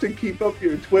enough to keep up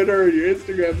your Twitter and your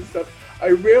Instagram and stuff. I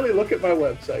rarely look at my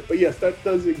website, but yes, that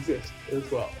does exist as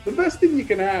well. The best thing you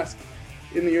can ask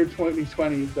in the year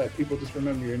 2020 is that people just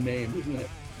remember your name, isn't it?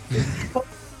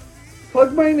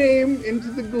 Plug my name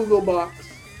into the Google box,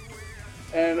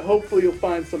 and hopefully you'll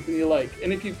find something you like.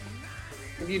 And if you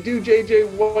do JJ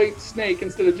White Snake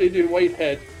instead of JJ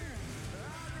Whitehead,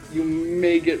 you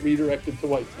may get redirected to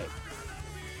Whitehead.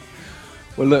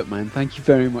 Well, look, man, thank you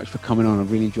very much for coming on. I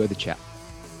really enjoyed the chat.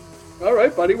 All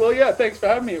right, buddy. Well, yeah, thanks for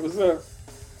having me. It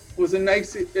was a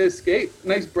nice escape,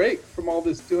 nice break from all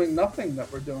this doing nothing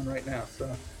that we're doing right now. So,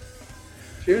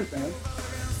 cheers, man.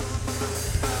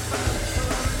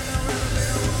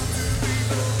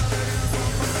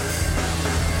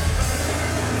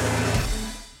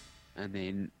 And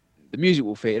then the music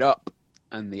will fade up,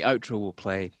 and the outro will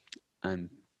play. And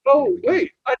oh,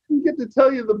 wait, I didn't get to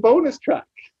tell you the bonus track.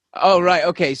 Oh, right,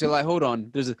 okay. So, like, hold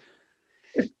on.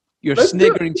 You're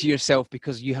sniggering to yourself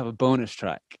because you have a bonus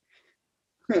track.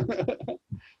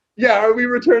 Yeah, are we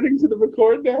returning to the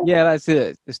record now? Yeah, let's do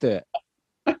it. Let's do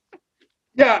it.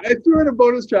 Yeah, I threw in a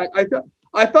bonus track.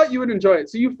 I thought you would enjoy it.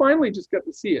 So you finally just got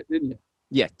to see it, didn't you?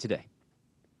 Yeah, today.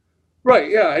 Right,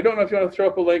 yeah. I don't know if you want to throw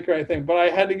up a link or anything, but I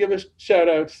had to give a shout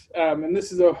out. And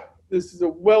this is a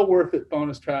well worth it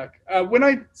bonus track. When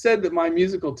I said that my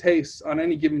musical tastes on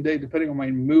any given day, depending on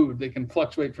my mood, they can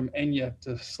fluctuate from Enya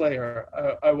to Slayer,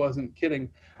 I wasn't kidding.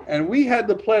 And we had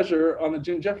the pleasure on the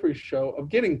Jim Jeffries show of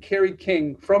getting Kerry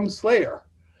King from Slayer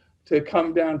to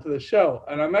come down to the show.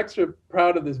 And I'm extra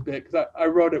proud of this bit because I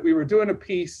wrote it. We were doing a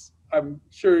piece, I'm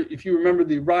sure if you remember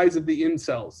the rise of the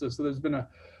incels. So there's been a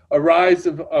rise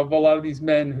of a lot of these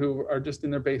men who are just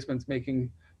in their basements making,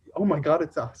 oh my God,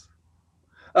 it's us.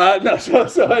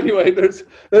 So anyway, there's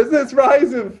this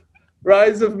rise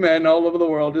of men all over the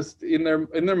world, just in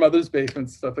their mother's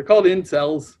basements stuff. They're called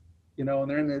incels, and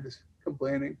they're in there just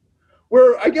complaining.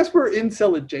 I guess we're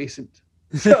incel adjacent.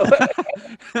 So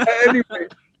anyway,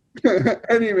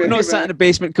 we're not sat in a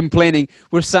basement complaining.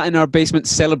 We're sat in our basement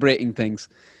celebrating things.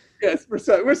 Yes, we're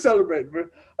celebrating.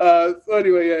 So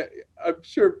anyway, I'm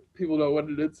sure people know what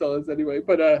an incel is anyway,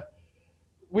 but.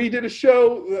 We did a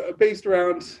show based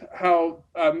around how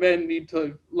men need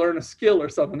to learn a skill or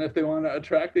something if they want to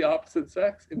attract the opposite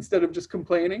sex instead of just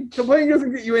complaining. Complaining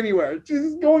doesn't get you anywhere.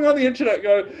 Just going on the internet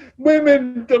going,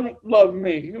 women don't love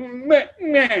me. Meh,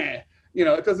 meh.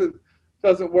 It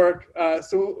doesn't work.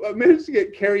 So I managed to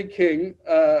get Kerry King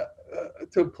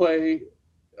to play.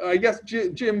 I guess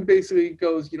Jim basically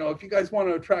goes, if you guys want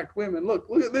to attract women,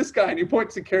 look at this guy. And he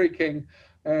points to Kerry King.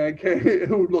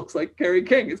 Who looks like Kerry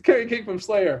King. It's Kerry King from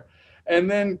Slayer. And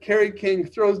then Kerry King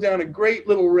throws down a great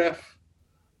little riff.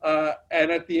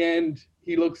 And at the end,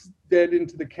 he looks dead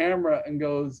into the camera and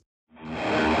goes,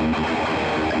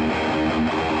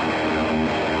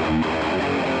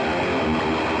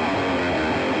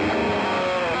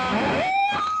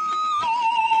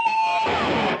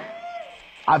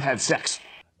 I've had sex.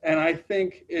 And I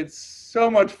think it's so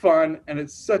much fun, and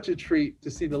it's such a treat to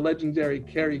see the legendary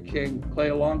Kerry King play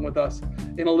along with us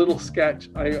in a little sketch.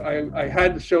 I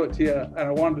had to show it to you, and I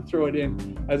wanted to throw it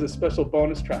in as a special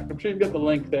bonus track. I'm sure you can get the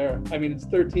link there. I mean, it's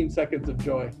 13 seconds of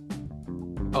joy.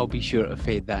 I'll be sure to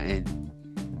fade that in.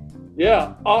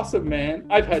 Yeah, awesome, man.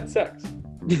 I've had sex.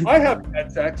 I haven't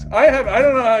had sex. I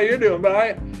don't know how you're doing, but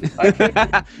I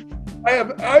can't.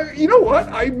 You know what?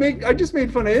 I just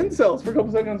made fun of incels for a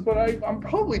couple seconds, but I'm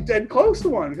probably dead close to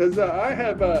one because I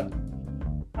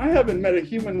haven't met a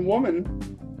human woman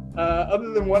other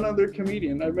than one other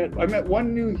comedian. I met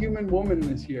one new human woman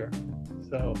this year.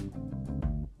 So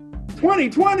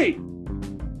 2020.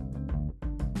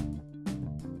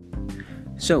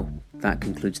 So that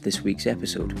concludes this week's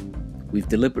episode. We've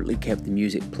deliberately kept the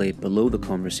music played below the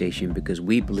conversation because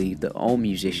we believe that all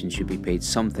musicians should be paid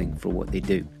something for what they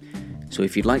do. So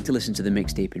if you'd like to listen to the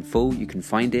mixtape in full, you can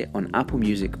find it on Apple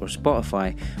Music or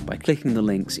Spotify by clicking the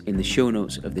links in the show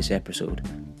notes of this episode.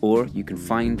 Or you can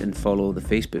find and follow the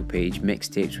Facebook page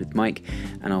Mixtapes with Mike,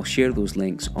 and I'll share those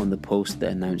links on the post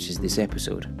that announces this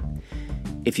episode.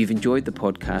 If you've enjoyed the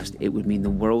podcast, it would mean the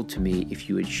world to me if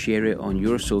you would share it on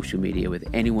your social media with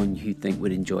anyone you think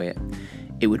would enjoy it.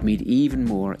 It would mean even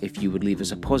more if you would leave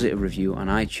us a positive review on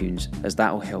iTunes, as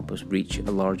that will help us reach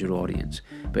a larger audience.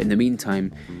 But in the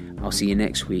meantime, I'll see you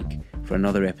next week for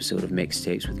another episode of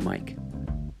Mixtapes with Mike.